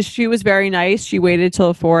like she was very nice. She waited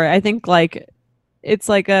till 4. I think like it's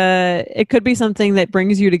like it could be something that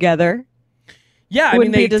brings you together. Yeah, I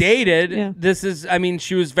mean, they dated. Yeah. This is, I mean,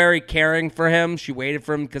 she was very caring for him. She waited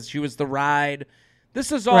for him because she was the ride.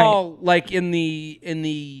 This is all like in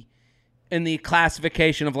the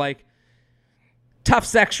classification of like tough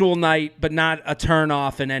sexual night, but not a turn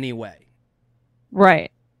off in any way.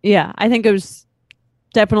 Right. Yeah, I think it was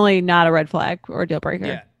definitely not a red flag or a deal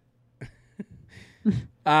breaker.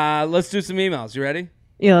 Yeah. Let's do some emails. You ready?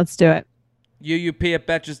 Yeah, let's do it.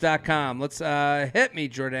 uup@betches.com. Let's hit me,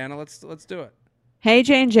 Jordana. Let's do it. Hey,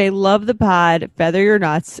 J&J, love the pod, feather your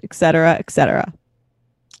nuts, etc., etc.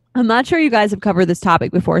 I'm not sure you guys have covered this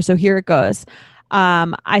topic before, so here it goes.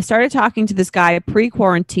 I started talking to this guy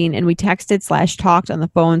pre-quarantine, and we texted/talked on the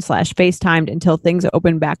phone/FaceTimed until things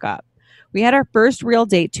opened back up. We had our first real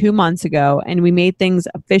date 2 months ago, and we made things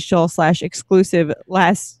official/exclusive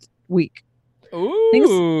last week.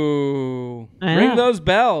 Ooh, ring those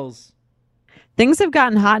bells. Things have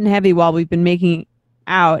gotten hot and heavy while we've been making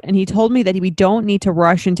out, and he told me that we don't need to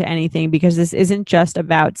rush into anything because this isn't just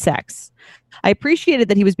about sex. I appreciated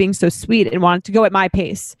that he was being so sweet and wanted to go at my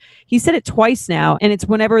pace. He said it twice now, and it's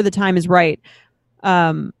whenever the time is right,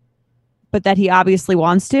 but that he obviously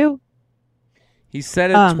wants to. He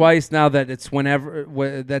said it twice now that it's whenever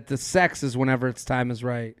that the sex is whenever its time is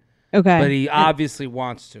right. Okay, but he obviously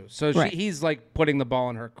wants to. So he's like putting the ball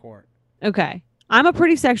in her court. Okay. I'm a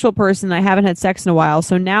pretty sexual person. I haven't had sex in a while,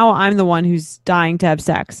 so now I'm the one who's dying to have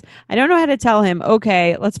sex. I don't know how to tell him,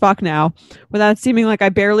 okay, let's fuck now, without seeming like I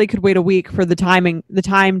barely could wait a week for the time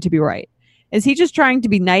to be right. Is he just trying to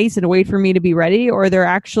be nice and wait for me to be ready, or are there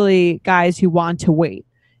actually guys who want to wait?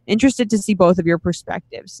 Interested to see both of your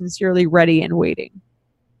perspectives. Sincerely, ready and waiting.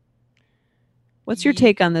 What's your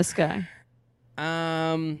take on this guy?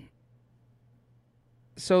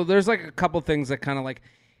 So there's like a couple things that kind of like,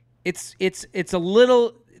 it's a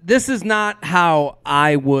little, this is not how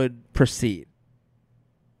I would proceed.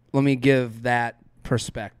 Let me give that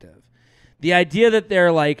perspective. The idea that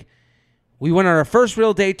they're like, we went on our first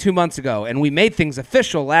real date 2 months ago and we made things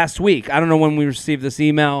official last week. I don't know when we received this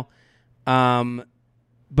email. But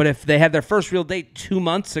if they had their first real date 2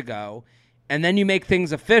 months ago and then you make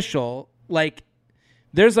things official like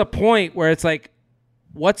there's a point where it's like,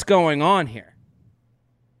 what's going on here?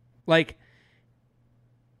 Like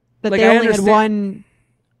that like, they I only had understand- one.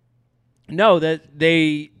 No, that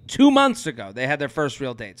they 2 months ago they had their first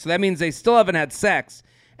real date. So that means they still haven't had sex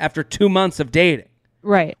after 2 months of dating,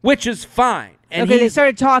 Right. which is fine. And Okay, they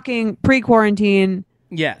started talking pre-quarantine,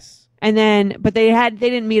 yes. and then but they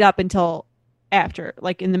didn't meet up until after,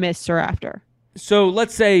 like in the midst or after. So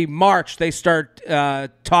let's say March they start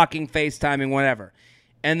talking, FaceTiming, whatever.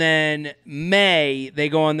 And then May they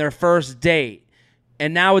go on their first date.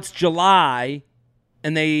 And now it's July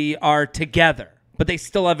and they are together, but they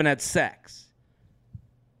still haven't had sex.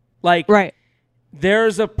 Like Right.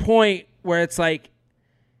 there's a point where it's like,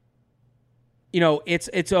 you know,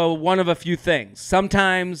 it's a one of a few things.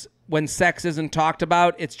 Sometimes when sex isn't talked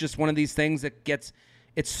about, it's just one of these things that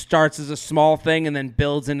it starts as a small thing and then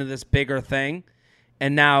builds into this bigger thing.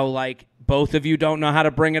 And now, like, both of you don't know how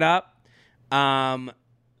to bring it up.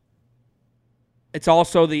 It's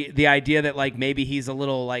also the idea that, like, maybe he's a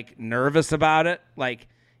little, like, nervous about it. Like,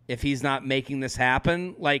 if he's not making this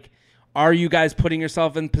happen, like, are you guys putting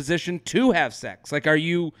yourself in position to have sex? Like, are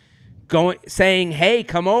you saying, hey,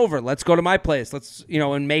 come over, let's go to my place, let's, you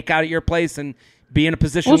know, and make out at your place and be in a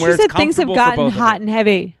position where it's comfortable things have for gotten both hot of you? and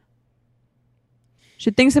heavy.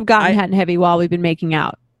 Should things have gotten hot and heavy while we've been making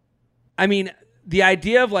out? I mean, the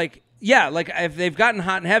idea of like, yeah, like if they've gotten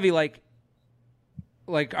hot and heavy, like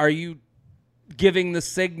are you giving the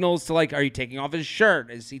signals to like, are you taking off his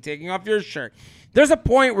shirt? Is he taking off your shirt? There's a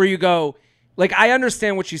point where you go, like, I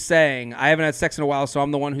understand what she's saying. I haven't had sex in a while, so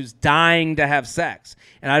I'm the one who's dying to have sex.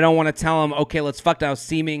 And I don't want to tell him, okay, let's fuck now,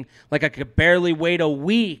 seeming like I could barely wait a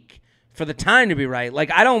week for the time to be right.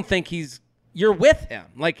 Like, I don't think you're with him.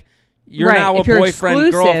 Like, you're right. now If a you're boyfriend,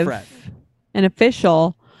 exclusive girlfriend. and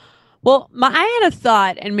official. Well, I had a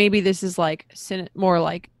thought, and maybe this is like more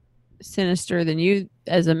like sinister than you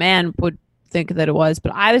as a man would think that it was,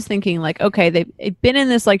 but I was thinking like, okay, they've been in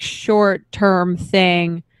this like short-term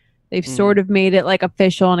thing. They've sort of made it like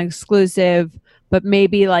official and exclusive, but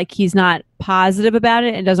maybe like he's not positive about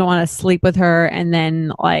it and doesn't want to sleep with her, and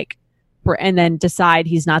then decide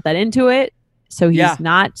he's not that into it. So he's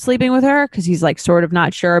not sleeping with her because he's like sort of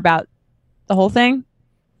not sure about the whole thing.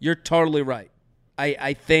 You're totally right.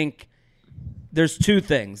 I think there's two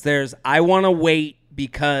things. There's I want to wait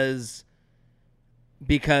because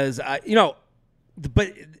you know,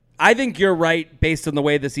 but I think you're right based on the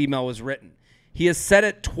way this email was written. He has said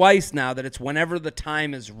it twice now that it's whenever the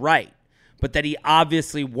time is right, but that he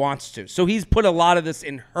obviously wants to. So he's put a lot of this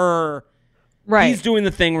in her. Right. He's doing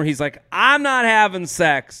the thing where he's like, I'm not having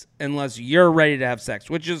sex unless you're ready to have sex,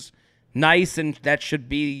 which is nice, and that should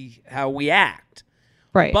be how we act.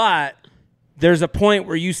 Right. But there's a point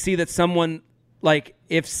where you see that someone, like,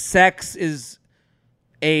 if sex is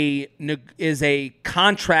a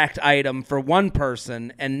contract item for one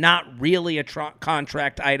person and not really a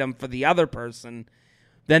contract item for the other person,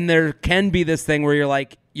 then there can be this thing where you're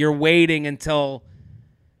like, you're waiting until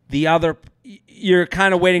you're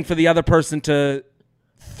kind of waiting for the other person to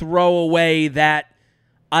throw away that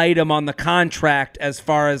item on the contract as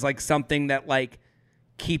far as like something that like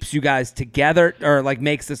keeps you guys together or like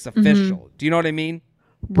makes this official. Mm-hmm. Do you know what I mean?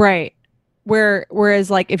 Right. Whereas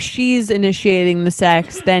like if she's initiating the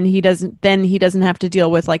sex, then he doesn't have to deal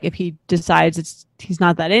with like if he decides he's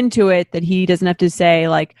not that into it, that he doesn't have to say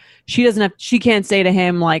like she can't say to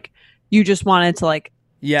him like you just wanted to like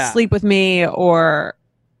sleep with me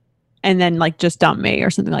and then like just dump me or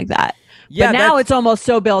something like that. Yeah, but now it's almost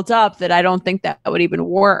so built up that I don't think that would even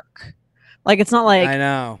work. Like it's not like I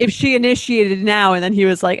know if she initiated now and then he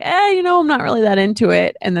was like, I'm not really that into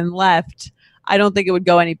it, and then left. I don't think it would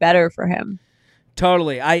go any better for him.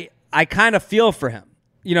 Totally. I kind of feel for him.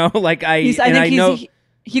 You know, like he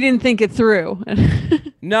didn't think it through.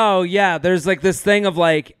 No, yeah. There's like this thing of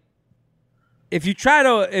like, if you try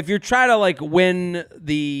to like win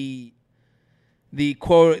if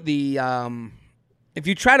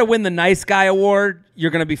you try to win the nice guy award,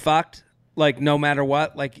 you're going to be fucked. Like no matter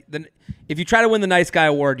what, like if you try to win the nice guy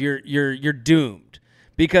award, you're doomed,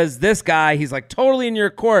 because this guy, he's like totally in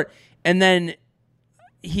your court. And then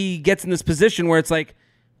he gets in this position where it's like,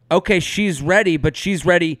 okay, she's ready, but she's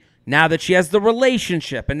ready now that she has the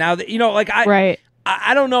relationship. And now that, you know, like I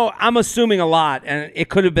don't know. I'm assuming a lot. And it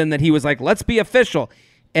could have been that he was like, let's be official.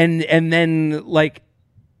 And then like,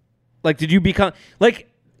 did you become like,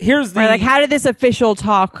 here's the, right, like, how did this official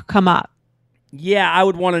talk come up? Yeah, I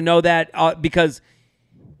would want to know that because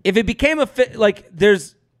if it became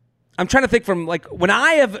I'm trying to think from like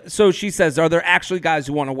so she says, are there actually guys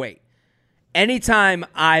who want to wait? Anytime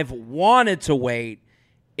I've wanted to wait,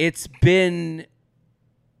 it's been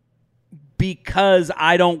because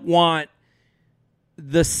I don't want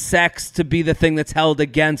the sex to be the thing that's held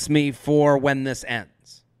against me for when this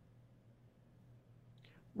ends.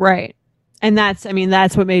 Right. And that's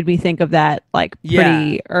what made me think of that, like,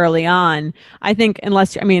 pretty early on. I think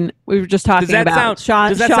we were just talking about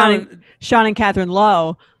Sean and Catherine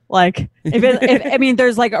Lowe. Like, if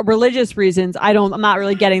there's like religious reasons, I'm not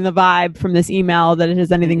really getting the vibe from this email that it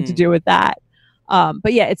has anything to do with that.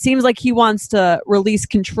 But yeah, it seems like he wants to release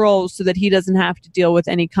control so that he doesn't have to deal with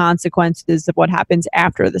any consequences of what happens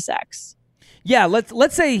after the sex. Yeah,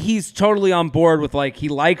 let's say he's totally on board with, like, he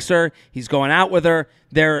likes her, he's going out with her,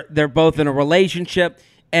 they're both in a relationship,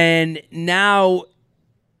 and now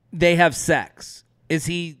they have sex. Is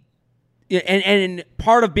he? And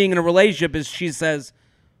part of being in a relationship is she says,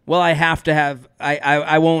 "Well, I have to have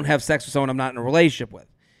I won't have sex with someone I'm not in a relationship with."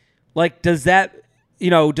 Like, does that,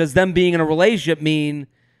 does them being in a relationship mean,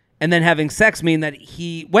 and then having sex mean that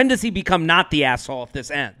when does he become not the asshole if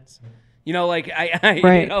this ends? Right.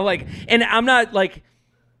 And I'm not, like,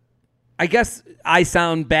 I guess I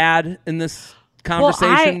sound bad in this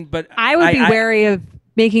conversation, but I would be wary of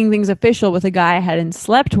making things official with a guy I hadn't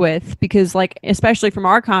slept with, because, like, especially from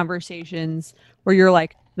our conversations where you're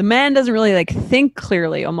like, the man doesn't really, like, think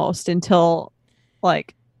clearly almost until,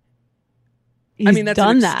 like, he's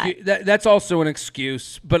done that. That's also an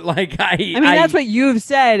excuse, but, like, that's what you've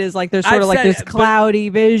said, is like there's sort of like this cloudy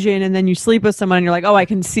vision, and then you sleep with someone and you're like, oh, I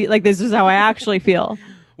can see, like, this is how I actually feel.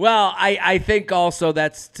 Well, I think also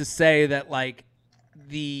that's to say that, like,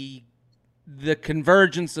 the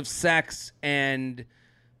convergence of sex and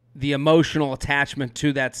the emotional attachment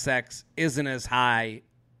to that sex isn't as high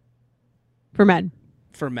for men.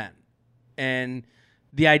 And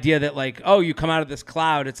the idea that, like, oh, you come out of this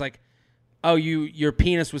cloud, it's like, oh, your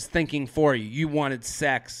penis was thinking for you. You wanted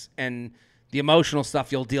sex, and the emotional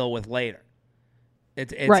stuff you'll deal with later.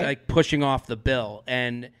 It's right. Like pushing off the bill.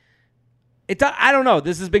 And I don't know.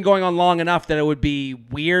 This has been going on long enough that it would be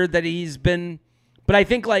weird that he's been. But I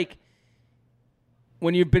think, like,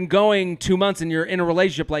 when you've been going 2 months and you're in a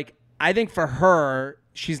relationship, like, I think for her,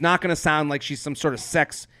 she's not going to sound like she's some sort of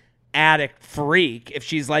sex addict freak if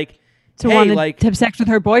she's like, to want to have sex with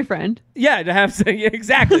her boyfriend. Yeah, to have sex.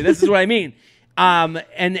 Exactly. This is what I mean. And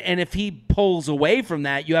if he pulls away from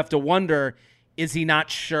that, you have to wonder, is he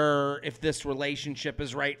not sure if this relationship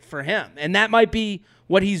is right for him? And that might be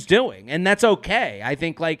what he's doing, and that's okay. I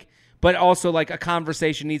think, like, but also, like, a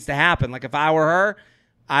conversation needs to happen. Like, if I were her,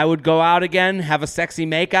 I would go out again, have a sexy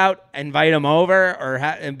makeout, invite him over,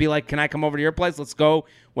 and be like, can I come over to your place? Let's go,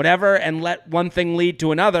 whatever, and let one thing lead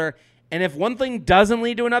to another. And if one thing doesn't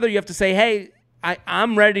lead to another, you have to say, hey,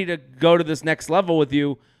 I'm ready to go to this next level with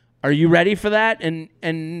you. Are you ready for that? And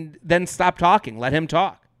then stop talking. Let him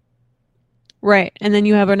talk. Right. And then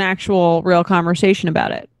you have an actual real conversation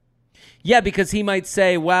about it. Yeah, because he might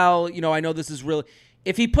say, well, I know this is really...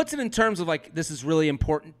 If he puts it in terms of, like, this is really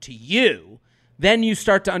important to you, then you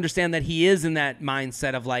start to understand that he is in that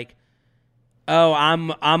mindset of, like, oh,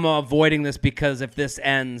 I'm avoiding this because if this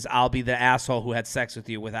ends, I'll be the asshole who had sex with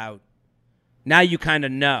you without... Now you kind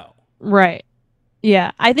of know. Right.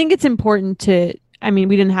 Yeah. I think it's important to, we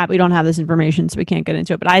don't have this information, so we can't get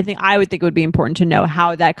into it, but I would think it would be important to know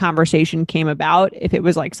how that conversation came about, if it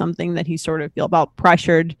was, like, something that he sort of felt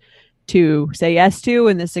pressured to say yes to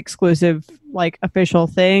in this exclusive, like, official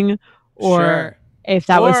thing, or if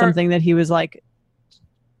that was something that he was, like,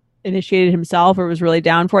 initiated himself or was really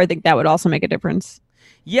down for. I think that would also make a difference.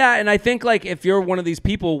 Yeah, and I think, like, if you're one of these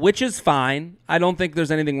people, which is fine, I don't think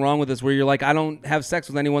there's anything wrong with this, where you're like, I don't have sex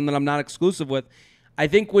with anyone that I'm not exclusive with. I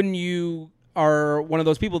think when you are one of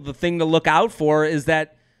those people, the thing to look out for is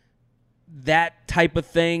that type of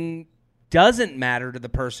thing doesn't matter to the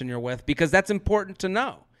person you're with, because that's important to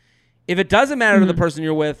know. If it doesn't matter to the person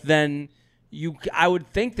you're with, then I would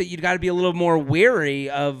think that you've got to be a little more wary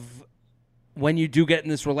of, when you do get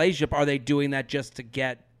in this relationship, are they doing that just to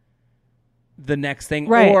get the next thing,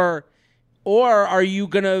 right? Or are you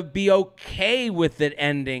gonna be okay with it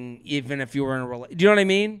ending even if you were in a relationship? Do you know what I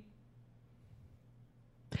mean?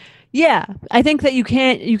 Yeah, I think that you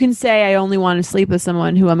can say I only want to sleep with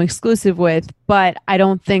someone who I'm exclusive with, but I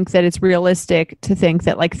don't think that it's realistic to think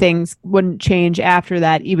that, like, things wouldn't change after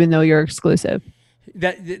that, even though you're exclusive.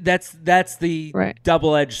 That's the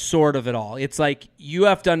double-edged sword of it all. It's like, you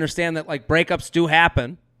have to understand that, like, breakups do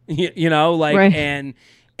happen, right.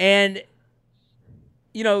 and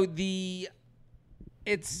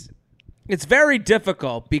it's very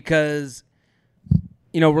difficult because,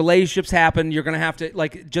 relationships happen. You're going to have to,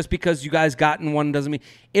 like, just because you guys got in one doesn't mean,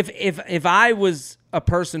 if I was a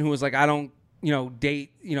person who was like, I don't,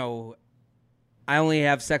 date, I only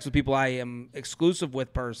have sex with people I am exclusive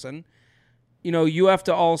with person, you have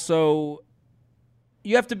to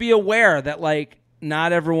be aware that like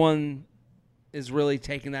not everyone is really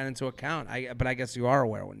taking that into account. But I guess you are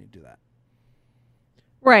aware when you do that.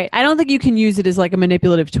 Right. I don't think you can use it as like a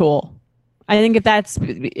manipulative tool. I think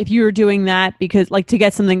if you're doing that because like to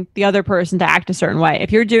get the other person to act a certain way,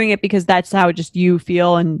 if you're doing it because that's how just you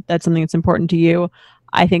feel and that's something that's important to you,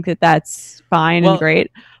 I think that's fine and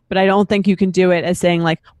great. But I don't think you can do it as saying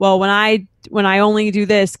like, well, when I only do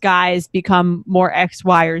this, guys become more X,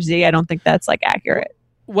 Y, or Z. I don't think that's like accurate.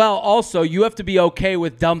 Well, also you have to be okay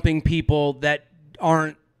with dumping people that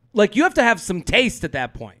aren't like, you have to have some taste at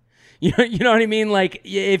that point. You know what I mean? Like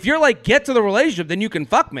if you're like, get to the relationship, then you can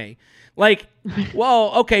fuck me. Like,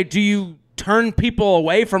 well, okay, do you turn people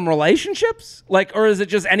away from relationships? Like, or is it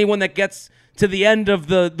just anyone that gets to the end of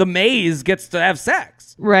the maze gets to have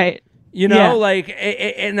sex? Right. Like,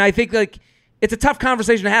 and I think like it's a tough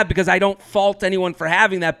conversation to have because I don't fault anyone for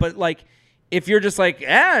having that. But like, if you're just like,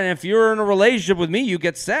 if you're in a relationship with me, you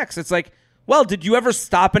get sex. It's like, well, did you ever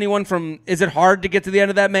stop anyone from, is it hard to get to the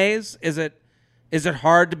end of that maze? Is it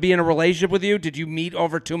hard to be in a relationship with you? Did you meet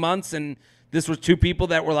over 2 months and this was two people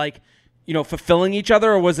that were like, fulfilling each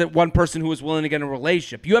other, or was it one person who was willing to get in a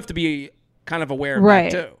relationship? You have to be kind of aware of that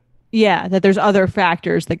too. Yeah, that there's other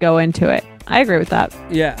factors that go into it. I agree with that.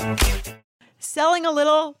 Yeah. Selling a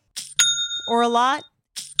little or a lot?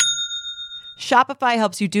 Shopify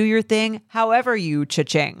helps you do your thing however you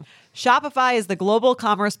cha-ching. Shopify is the global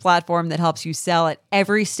commerce platform that helps you sell at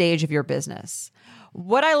every stage of your business.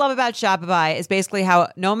 What I love about Shopify is basically how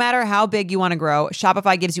no matter how big you want to grow,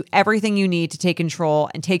 Shopify gives you everything you need to take control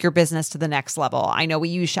and take your business to the next level. I know we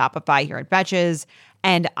use Shopify here at Betches,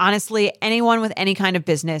 and honestly, anyone with any kind of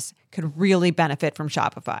business could really benefit from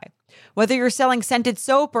Shopify. Whether you're selling scented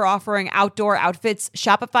soap or offering outdoor outfits,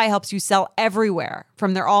 Shopify helps you sell everywhere,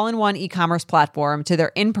 from their all-in-one e-commerce platform to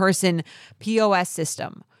their in-person POS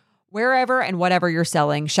system. Wherever and whatever you're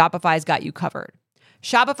selling, Shopify's got you covered.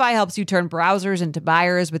 Shopify helps you turn browsers into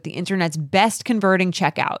buyers with the internet's best converting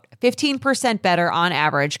checkout, 15% better on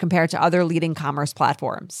average compared to other leading commerce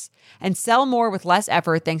platforms. And sell more with less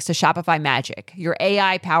effort thanks to Shopify Magic, your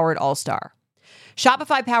AI-powered all-star.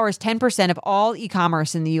 Shopify powers 10% of all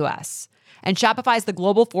e-commerce in the U.S., and Shopify is the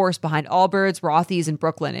global force behind Allbirds, Rothy's, and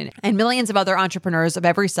Brooklinen, and millions of other entrepreneurs of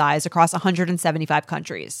every size across 175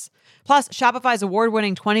 countries. Plus, Shopify's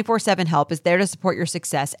award-winning 24/7 help is there to support your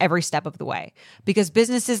success every step of the way, because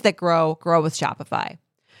businesses that grow, grow with Shopify.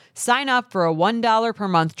 Sign up for a $1 per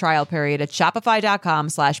month trial period at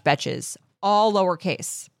shopify.com/betches, all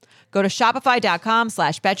lowercase. Go to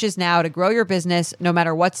shopify.com/betches now to grow your business no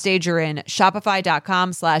matter what stage you're in.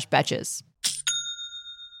 Shopify.com/betches.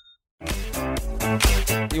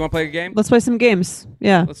 You want to play a game? Let's play some games.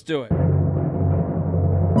 Yeah. Let's do it.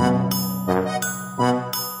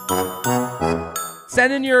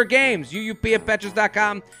 Send in your games.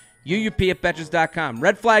 UUP@Betches.com. UUP@Betches.com.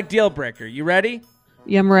 Red flag deal breaker. You ready?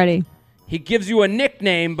 Yeah, I'm ready. He gives you a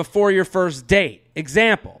nickname before your first date.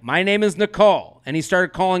 Example, my name is Nicole, and he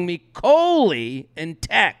started calling me Coley in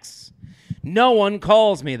texts. No one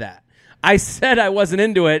calls me that. I said I wasn't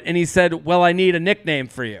into it, and he said, well, I need a nickname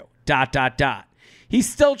for you, ... He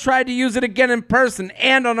still tried to use it again in person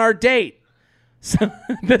and on our date. So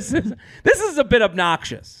this is a bit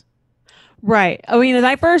obnoxious. Right. I mean,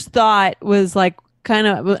 my first thought was like kind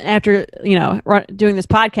of after, doing this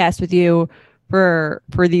podcast with you for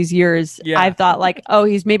these years, I've thought like, oh,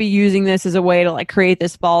 he's maybe using this as a way to like create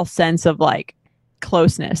this false sense of like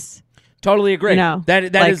closeness. Totally agree. That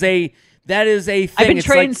is a thing. I've been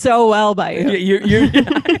trained so well by you.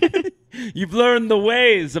 You've learned the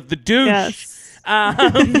ways of the douche. Yes.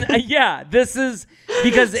 This is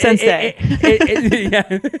because Sensei.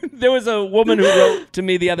 There was a woman who wrote to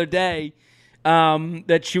me the other day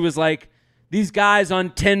that she was like, these guys on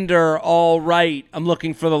Tinder all right, I'm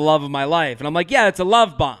looking for the love of my life. And I'm like, yeah, it's a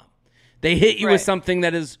love bomb. They hit you with something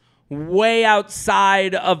that is way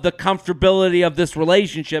outside of the comfortability of this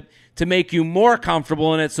relationship to make you more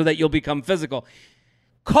comfortable in it so that you'll become physical.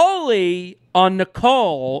 Coley on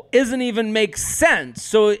Nicole isn't even make sense.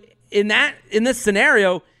 So in this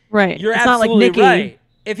scenario, you're it's absolutely not like Nikki. right.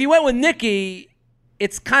 If you went with Nikki,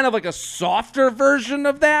 it's kind of like a softer version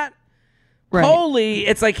of that. Right. Coley,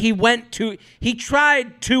 it's like he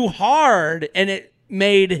tried too hard and it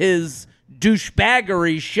made his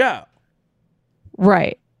douchebaggery show.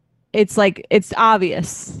 Right. It's like, it's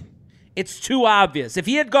obvious. It's too obvious. If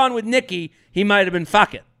he had gone with Nikki, he might have been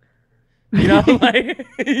fucking. Like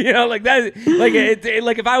that.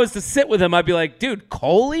 Like if I was to sit with him, I'd be like, dude,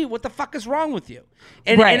 Coley, what the fuck is wrong with you?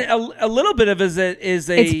 And a little bit of it is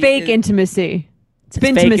it's fake intimacy. It's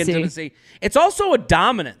fake intimacy. It's also a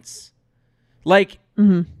dominance. Like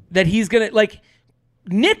that he's gonna like.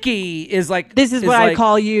 Nikki is like this is what I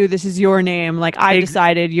call you. This is your name. Like I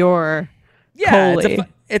decided you're. Yeah,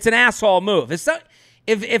 it's an asshole move. It's not,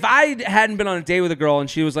 if I hadn't been on a date with a girl and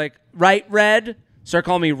she was like, right, Red, start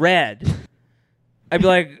calling me Red, I'd be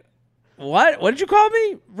like, what? What did you call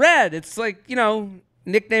me? Red. It's like,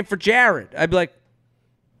 nickname for Jared. I'd be like,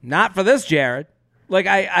 not for this Jared. Like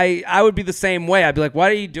I would be the same way. I'd be like, why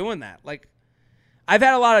are you doing that? Like, I've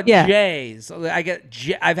had a lot of J's.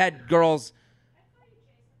 I've had girls.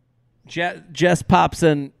 Jess pops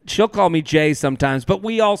in. She'll call me Jay sometimes, but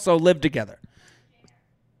we also live together.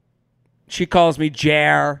 She calls me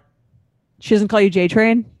Jar. She doesn't call you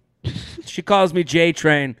J-Train? She calls me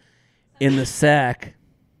J-Train in the sack.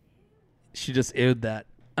 She just ewed that.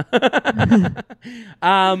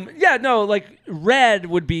 Like Red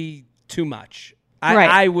would be too much.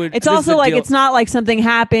 I would. It's also like it's not like something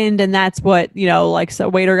happened and that's what like so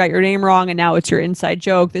waiter got your name wrong and now it's your inside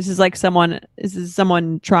joke. This is like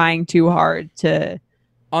someone trying too hard to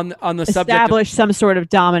on the establish some sort of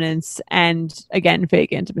dominance and again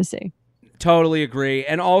fake intimacy. Totally agree.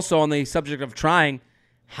 And also on the subject of trying,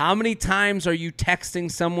 how many times are you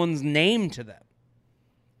texting someone's name to them?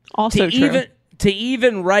 Also true. To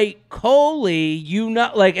even write Coley,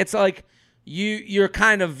 it's like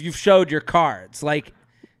you've showed your cards. Like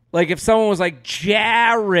if someone was like,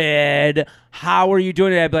 Jared, how are you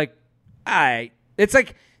doing it? I'd be like, all right. It's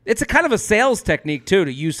like, it's a kind of a sales technique too,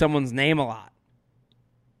 to use someone's name a lot.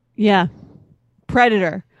 Yeah.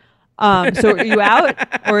 Predator. So are you out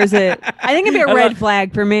or is it, I think it'd be a red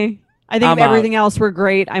flag for me. I think if everything else were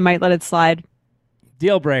great, I might let it slide.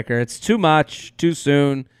 Deal breaker. It's too much, too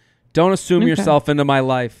soon. Don't assume yourself into my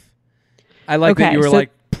life. I like that you were like,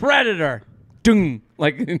 predator. Dung,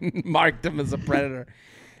 like marked him as a predator.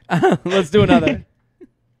 Let's do another.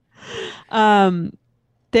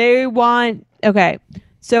 They want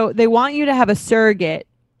you to have a surrogate,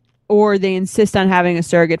 or they insist on having a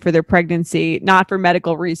surrogate for their pregnancy, not for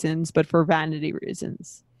medical reasons, but for vanity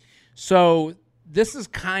reasons. So this is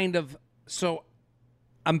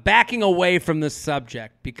I'm backing away from this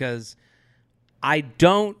subject because I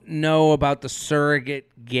don't know about the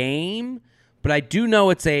surrogate game. But I do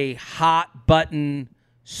know it's a hot button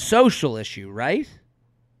social issue, right?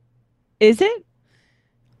 Is it?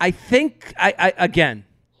 I think I again,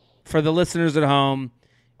 for the listeners at home,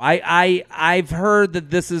 I've heard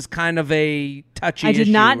that this is kind of a touchy issue. I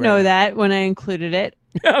did not know that when I included it.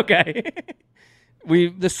 Okay.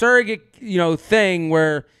 The surrogate, thing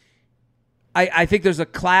where I think there's a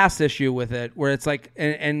class issue with it where it's like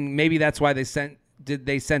and maybe that's why they sent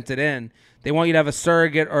it in. They want you to have a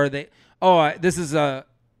surrogate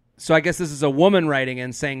so I guess this is a woman writing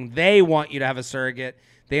in saying they want you to have a surrogate.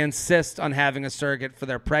 They insist on having a surrogate for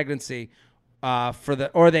their pregnancy,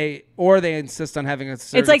 or they insist on having a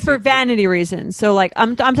surrogate. It's like for vanity reasons. So like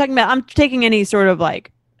I'm taking any sort of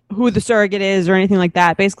like who the surrogate is or anything like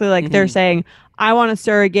that. Basically like they're saying I want a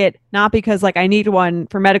surrogate not because like I need one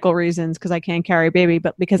for medical reasons because I can't carry a baby,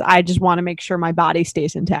 but because I just want to make sure my body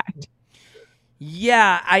stays intact.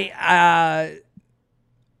 Yeah,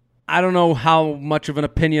 I don't know how much of an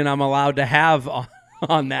opinion I'm allowed to have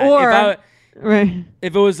on that.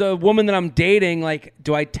 If it was a woman that I'm dating, like,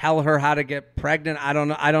 do I tell her how to get pregnant? I don't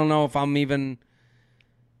know. I don't know if I'm even.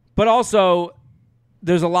 But also,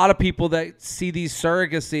 there's a lot of people that see these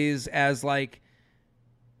surrogacies as like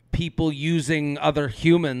people using other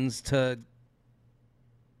humans to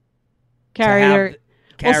carry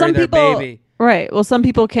their baby. Right. Well, some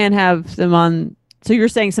people can't have them on. So you're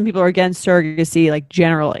saying some people are against surrogacy, like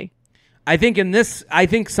generally. I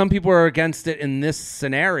think some people are against it in this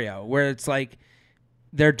scenario where it's like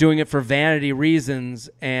they're doing it for vanity reasons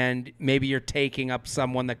and maybe you're taking up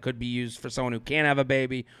someone that could be used for someone who can't have a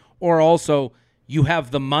baby, or also you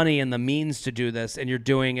have the money and the means to do this and you're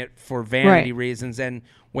doing it for vanity reasons, and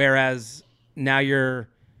whereas now you're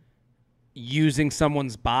using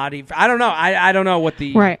someone's body. I don't know. I don't know what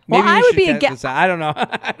the right. Maybe well, I would be against. I don't know.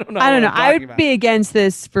 I don't know. I would be against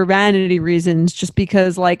this for vanity reasons, just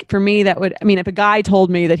because, like, for me, that would. I mean, if a guy told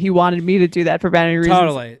me that he wanted me to do that for vanity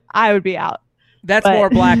reasons, I would be out. That's more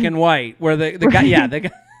black and white, where the guy, the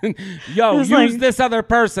guy, use this other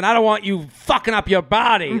person. I don't want you fucking up your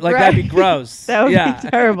body. Like that'd be gross. That would be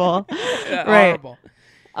terrible. Horrible.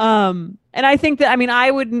 And I think that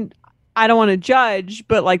I don't want to judge,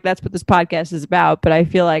 but like that's what this podcast is about. But I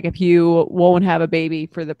feel like if you won't have a baby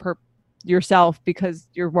for the yourself because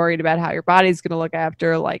you're worried about how your body's going to look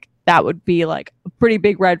after, like that would be like a pretty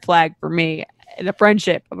big red flag for me in a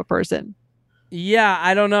friendship of a person. Yeah,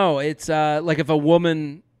 I don't know. It's like if a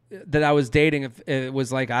woman that I was dating, if it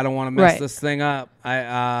was like, I don't want to mess this thing up,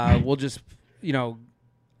 we'll just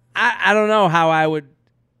I don't know how I would.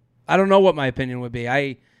 I don't know what my opinion would be.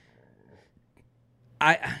 I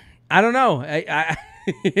don't know.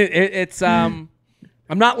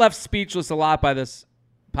 I'm not left speechless a lot by this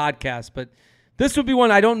podcast, but this would be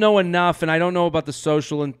one I don't know enough, and I don't know about the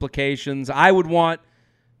social implications. I would want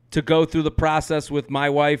to go through the process with my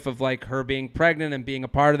wife of like her being pregnant and being a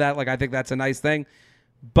part of that. Like, I think that's a nice thing,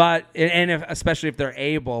 but especially if they're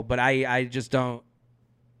able. But I just don't.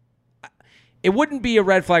 It wouldn't be a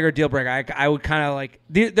red flag or deal breaker. I would kind of like.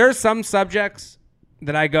 There's some subjects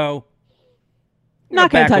that I go.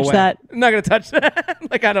 Not going to touch that. I'm not going to touch that.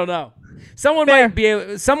 Like, I don't know. Someone's going to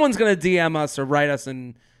DM us or write us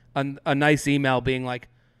a nice email being like,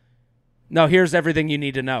 no, here's everything you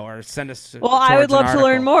need to know, or send us. Well, I would love to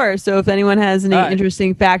learn more. So if anyone has any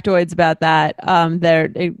interesting factoids about that,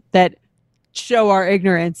 that show our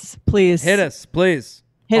ignorance, please hit us. Please.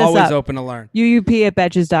 Always open to learn.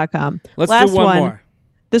 UUP@betches.com. Let's do one more.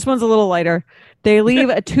 This one's a little lighter. They leave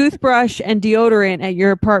a toothbrush and deodorant at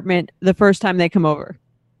your apartment the first time they come over.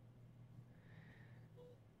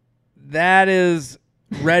 That is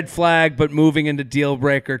red flag, but moving into deal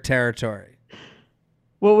breaker territory.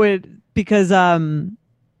 Because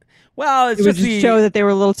well, it's it was just to show that they were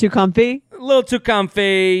a little too comfy. A little too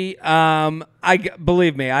comfy.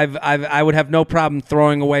 Believe me, I would have no problem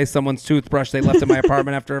throwing away someone's toothbrush they left in my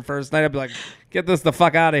apartment after a first night. I'd be like, get this the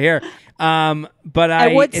fuck out of here. But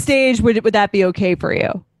at what stage would that be okay for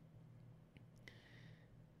you?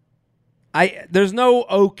 There's no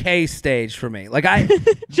okay stage for me. Like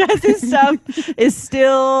Jess's stuff is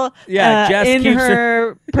still Jess in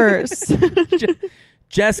her purse.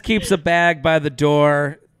 Jess keeps a bag by the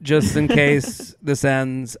door just in case this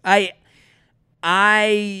ends.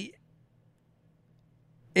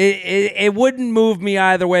 It wouldn't move me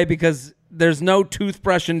either way because there's no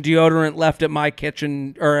toothbrush and deodorant left at my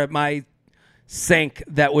kitchen or at my sink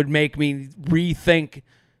that would make me rethink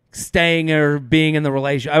staying or being in the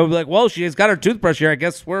relationship. I would be like, well, she's got her toothbrush here. I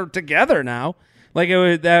guess we're together now. Like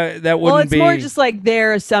that wouldn't be. Well, it's more just like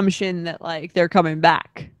their assumption that like they're coming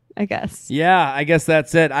back, I guess. Yeah, I guess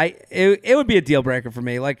that's it. It would be a deal breaker for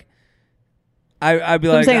me. Like I'd be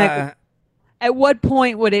like, like, at what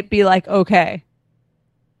point would it be like okay?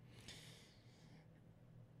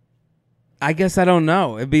 I guess I don't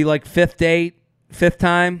know. It'd be like fifth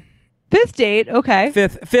time. Fifth date, okay.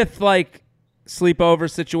 Fifth like sleepover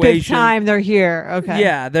situation. Fifth time they're here, okay.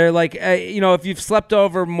 Yeah, they're like, if you've slept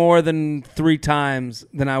over more than 3 times,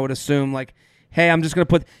 then I would assume like, hey, I'm just gonna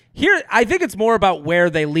put here. I think it's more about where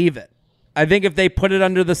they leave it. I think if they put it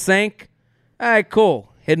under the sink, all right,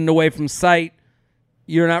 cool, hidden away from sight.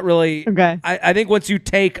 You're not really okay. I think once you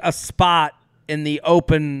take a spot in the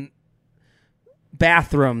open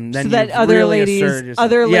bathroom, then so that other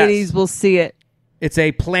ladies will see it. It's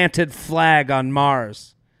a planted flag on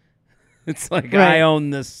Mars. It's like right. I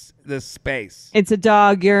own this space. It's a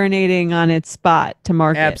dog urinating on its spot to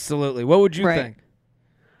mark it. Absolutely. What would you think?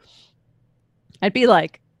 I'd be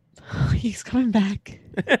like, oh, he's coming back.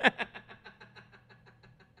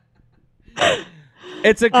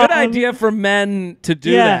 It's a good idea for men to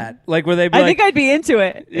do that. Like where they be I think I'd be into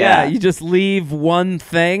it. Yeah, you just leave one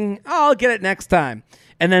thing. Oh, I'll get it next time.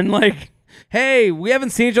 And then like, hey, we haven't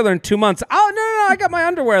seen each other in 2 months. Oh, no, I got my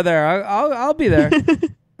underwear there. I'll be there.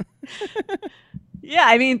 Yeah,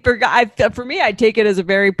 I mean, for me, I'd take it as a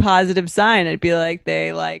very positive sign. I'd be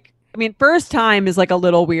like, first time is like a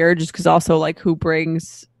little weird just because also like who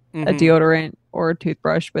brings a deodorant or a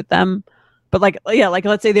toothbrush with them. But like, yeah, like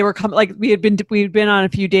let's say they were coming, like we'd been on a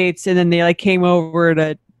few dates and then they like came over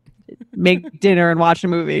to make dinner and watch a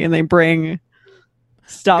movie and they bring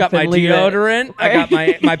stuff. Got my deodorant. I got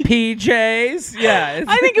my PJs. Yeah.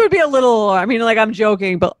 I think it would be a little, I mean, like I'm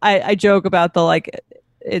joking, but I joke about the like,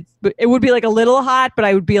 it would be like a little hot, but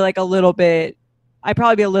I would be like a little bit, I'd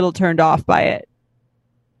probably be a little turned off by it.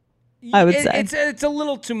 I would say. It's a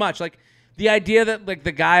little too much. Like the idea that like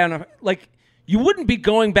the guy on you wouldn't be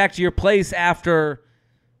going back to your place after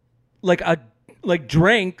like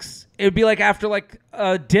drinks. It would be like after like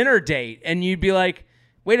a dinner date and you'd be like,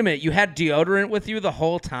 wait a minute, you had deodorant with you the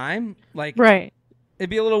whole time? Like right. It'd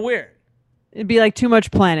be a little weird. It'd be like too much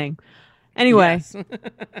planning. Anyway, yes.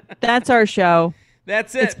 That's our show.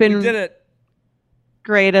 That's it. We did it.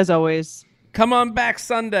 Great as always. Come on back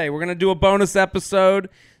Sunday. We're going to do a bonus episode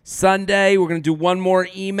Sunday. We're going to do one more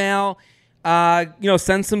email.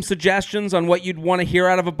 Send some suggestions on what you'd want to hear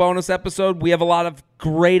out of a bonus episode. We have a lot of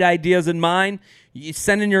great ideas in mind. You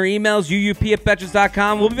send in your emails,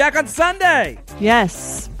 uup@betches.com. We'll be back on Sunday.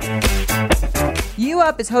 Yes. You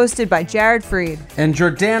Up is hosted by Jared Freed. And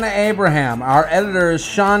Jordana Abraham. Our editor is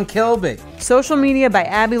Sean Kilby. Social media by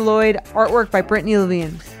Abby Lloyd. Artwork by Brittany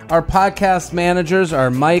Levine. Our podcast managers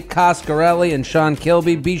are Mike Coscarelli and Sean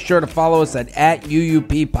Kilby. Be sure to follow us at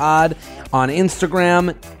UUPPod on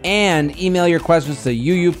Instagram and email your questions to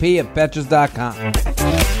uup@betches.com.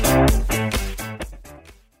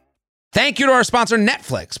 Thank you to our sponsor,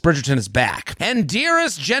 Netflix. Bridgerton is back. And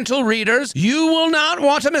dearest gentle readers, you will not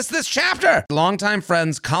want to miss this chapter. Longtime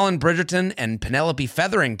friends Colin Bridgerton and Penelope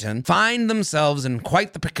Featherington find themselves in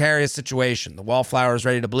quite the precarious situation. The wallflower is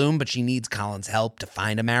ready to bloom, but she needs Colin's help to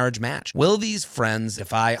find a marriage match. Will these friends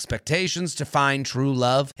defy expectations to find true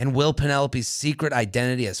love? And will Penelope's secret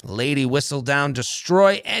identity as Lady Whistledown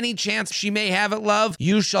destroy any chance she may have at love?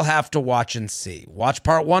 You shall have to watch and see. Watch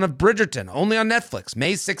part 1 of Bridgerton, only on Netflix,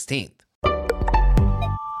 May 16th.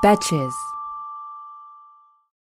 Betches.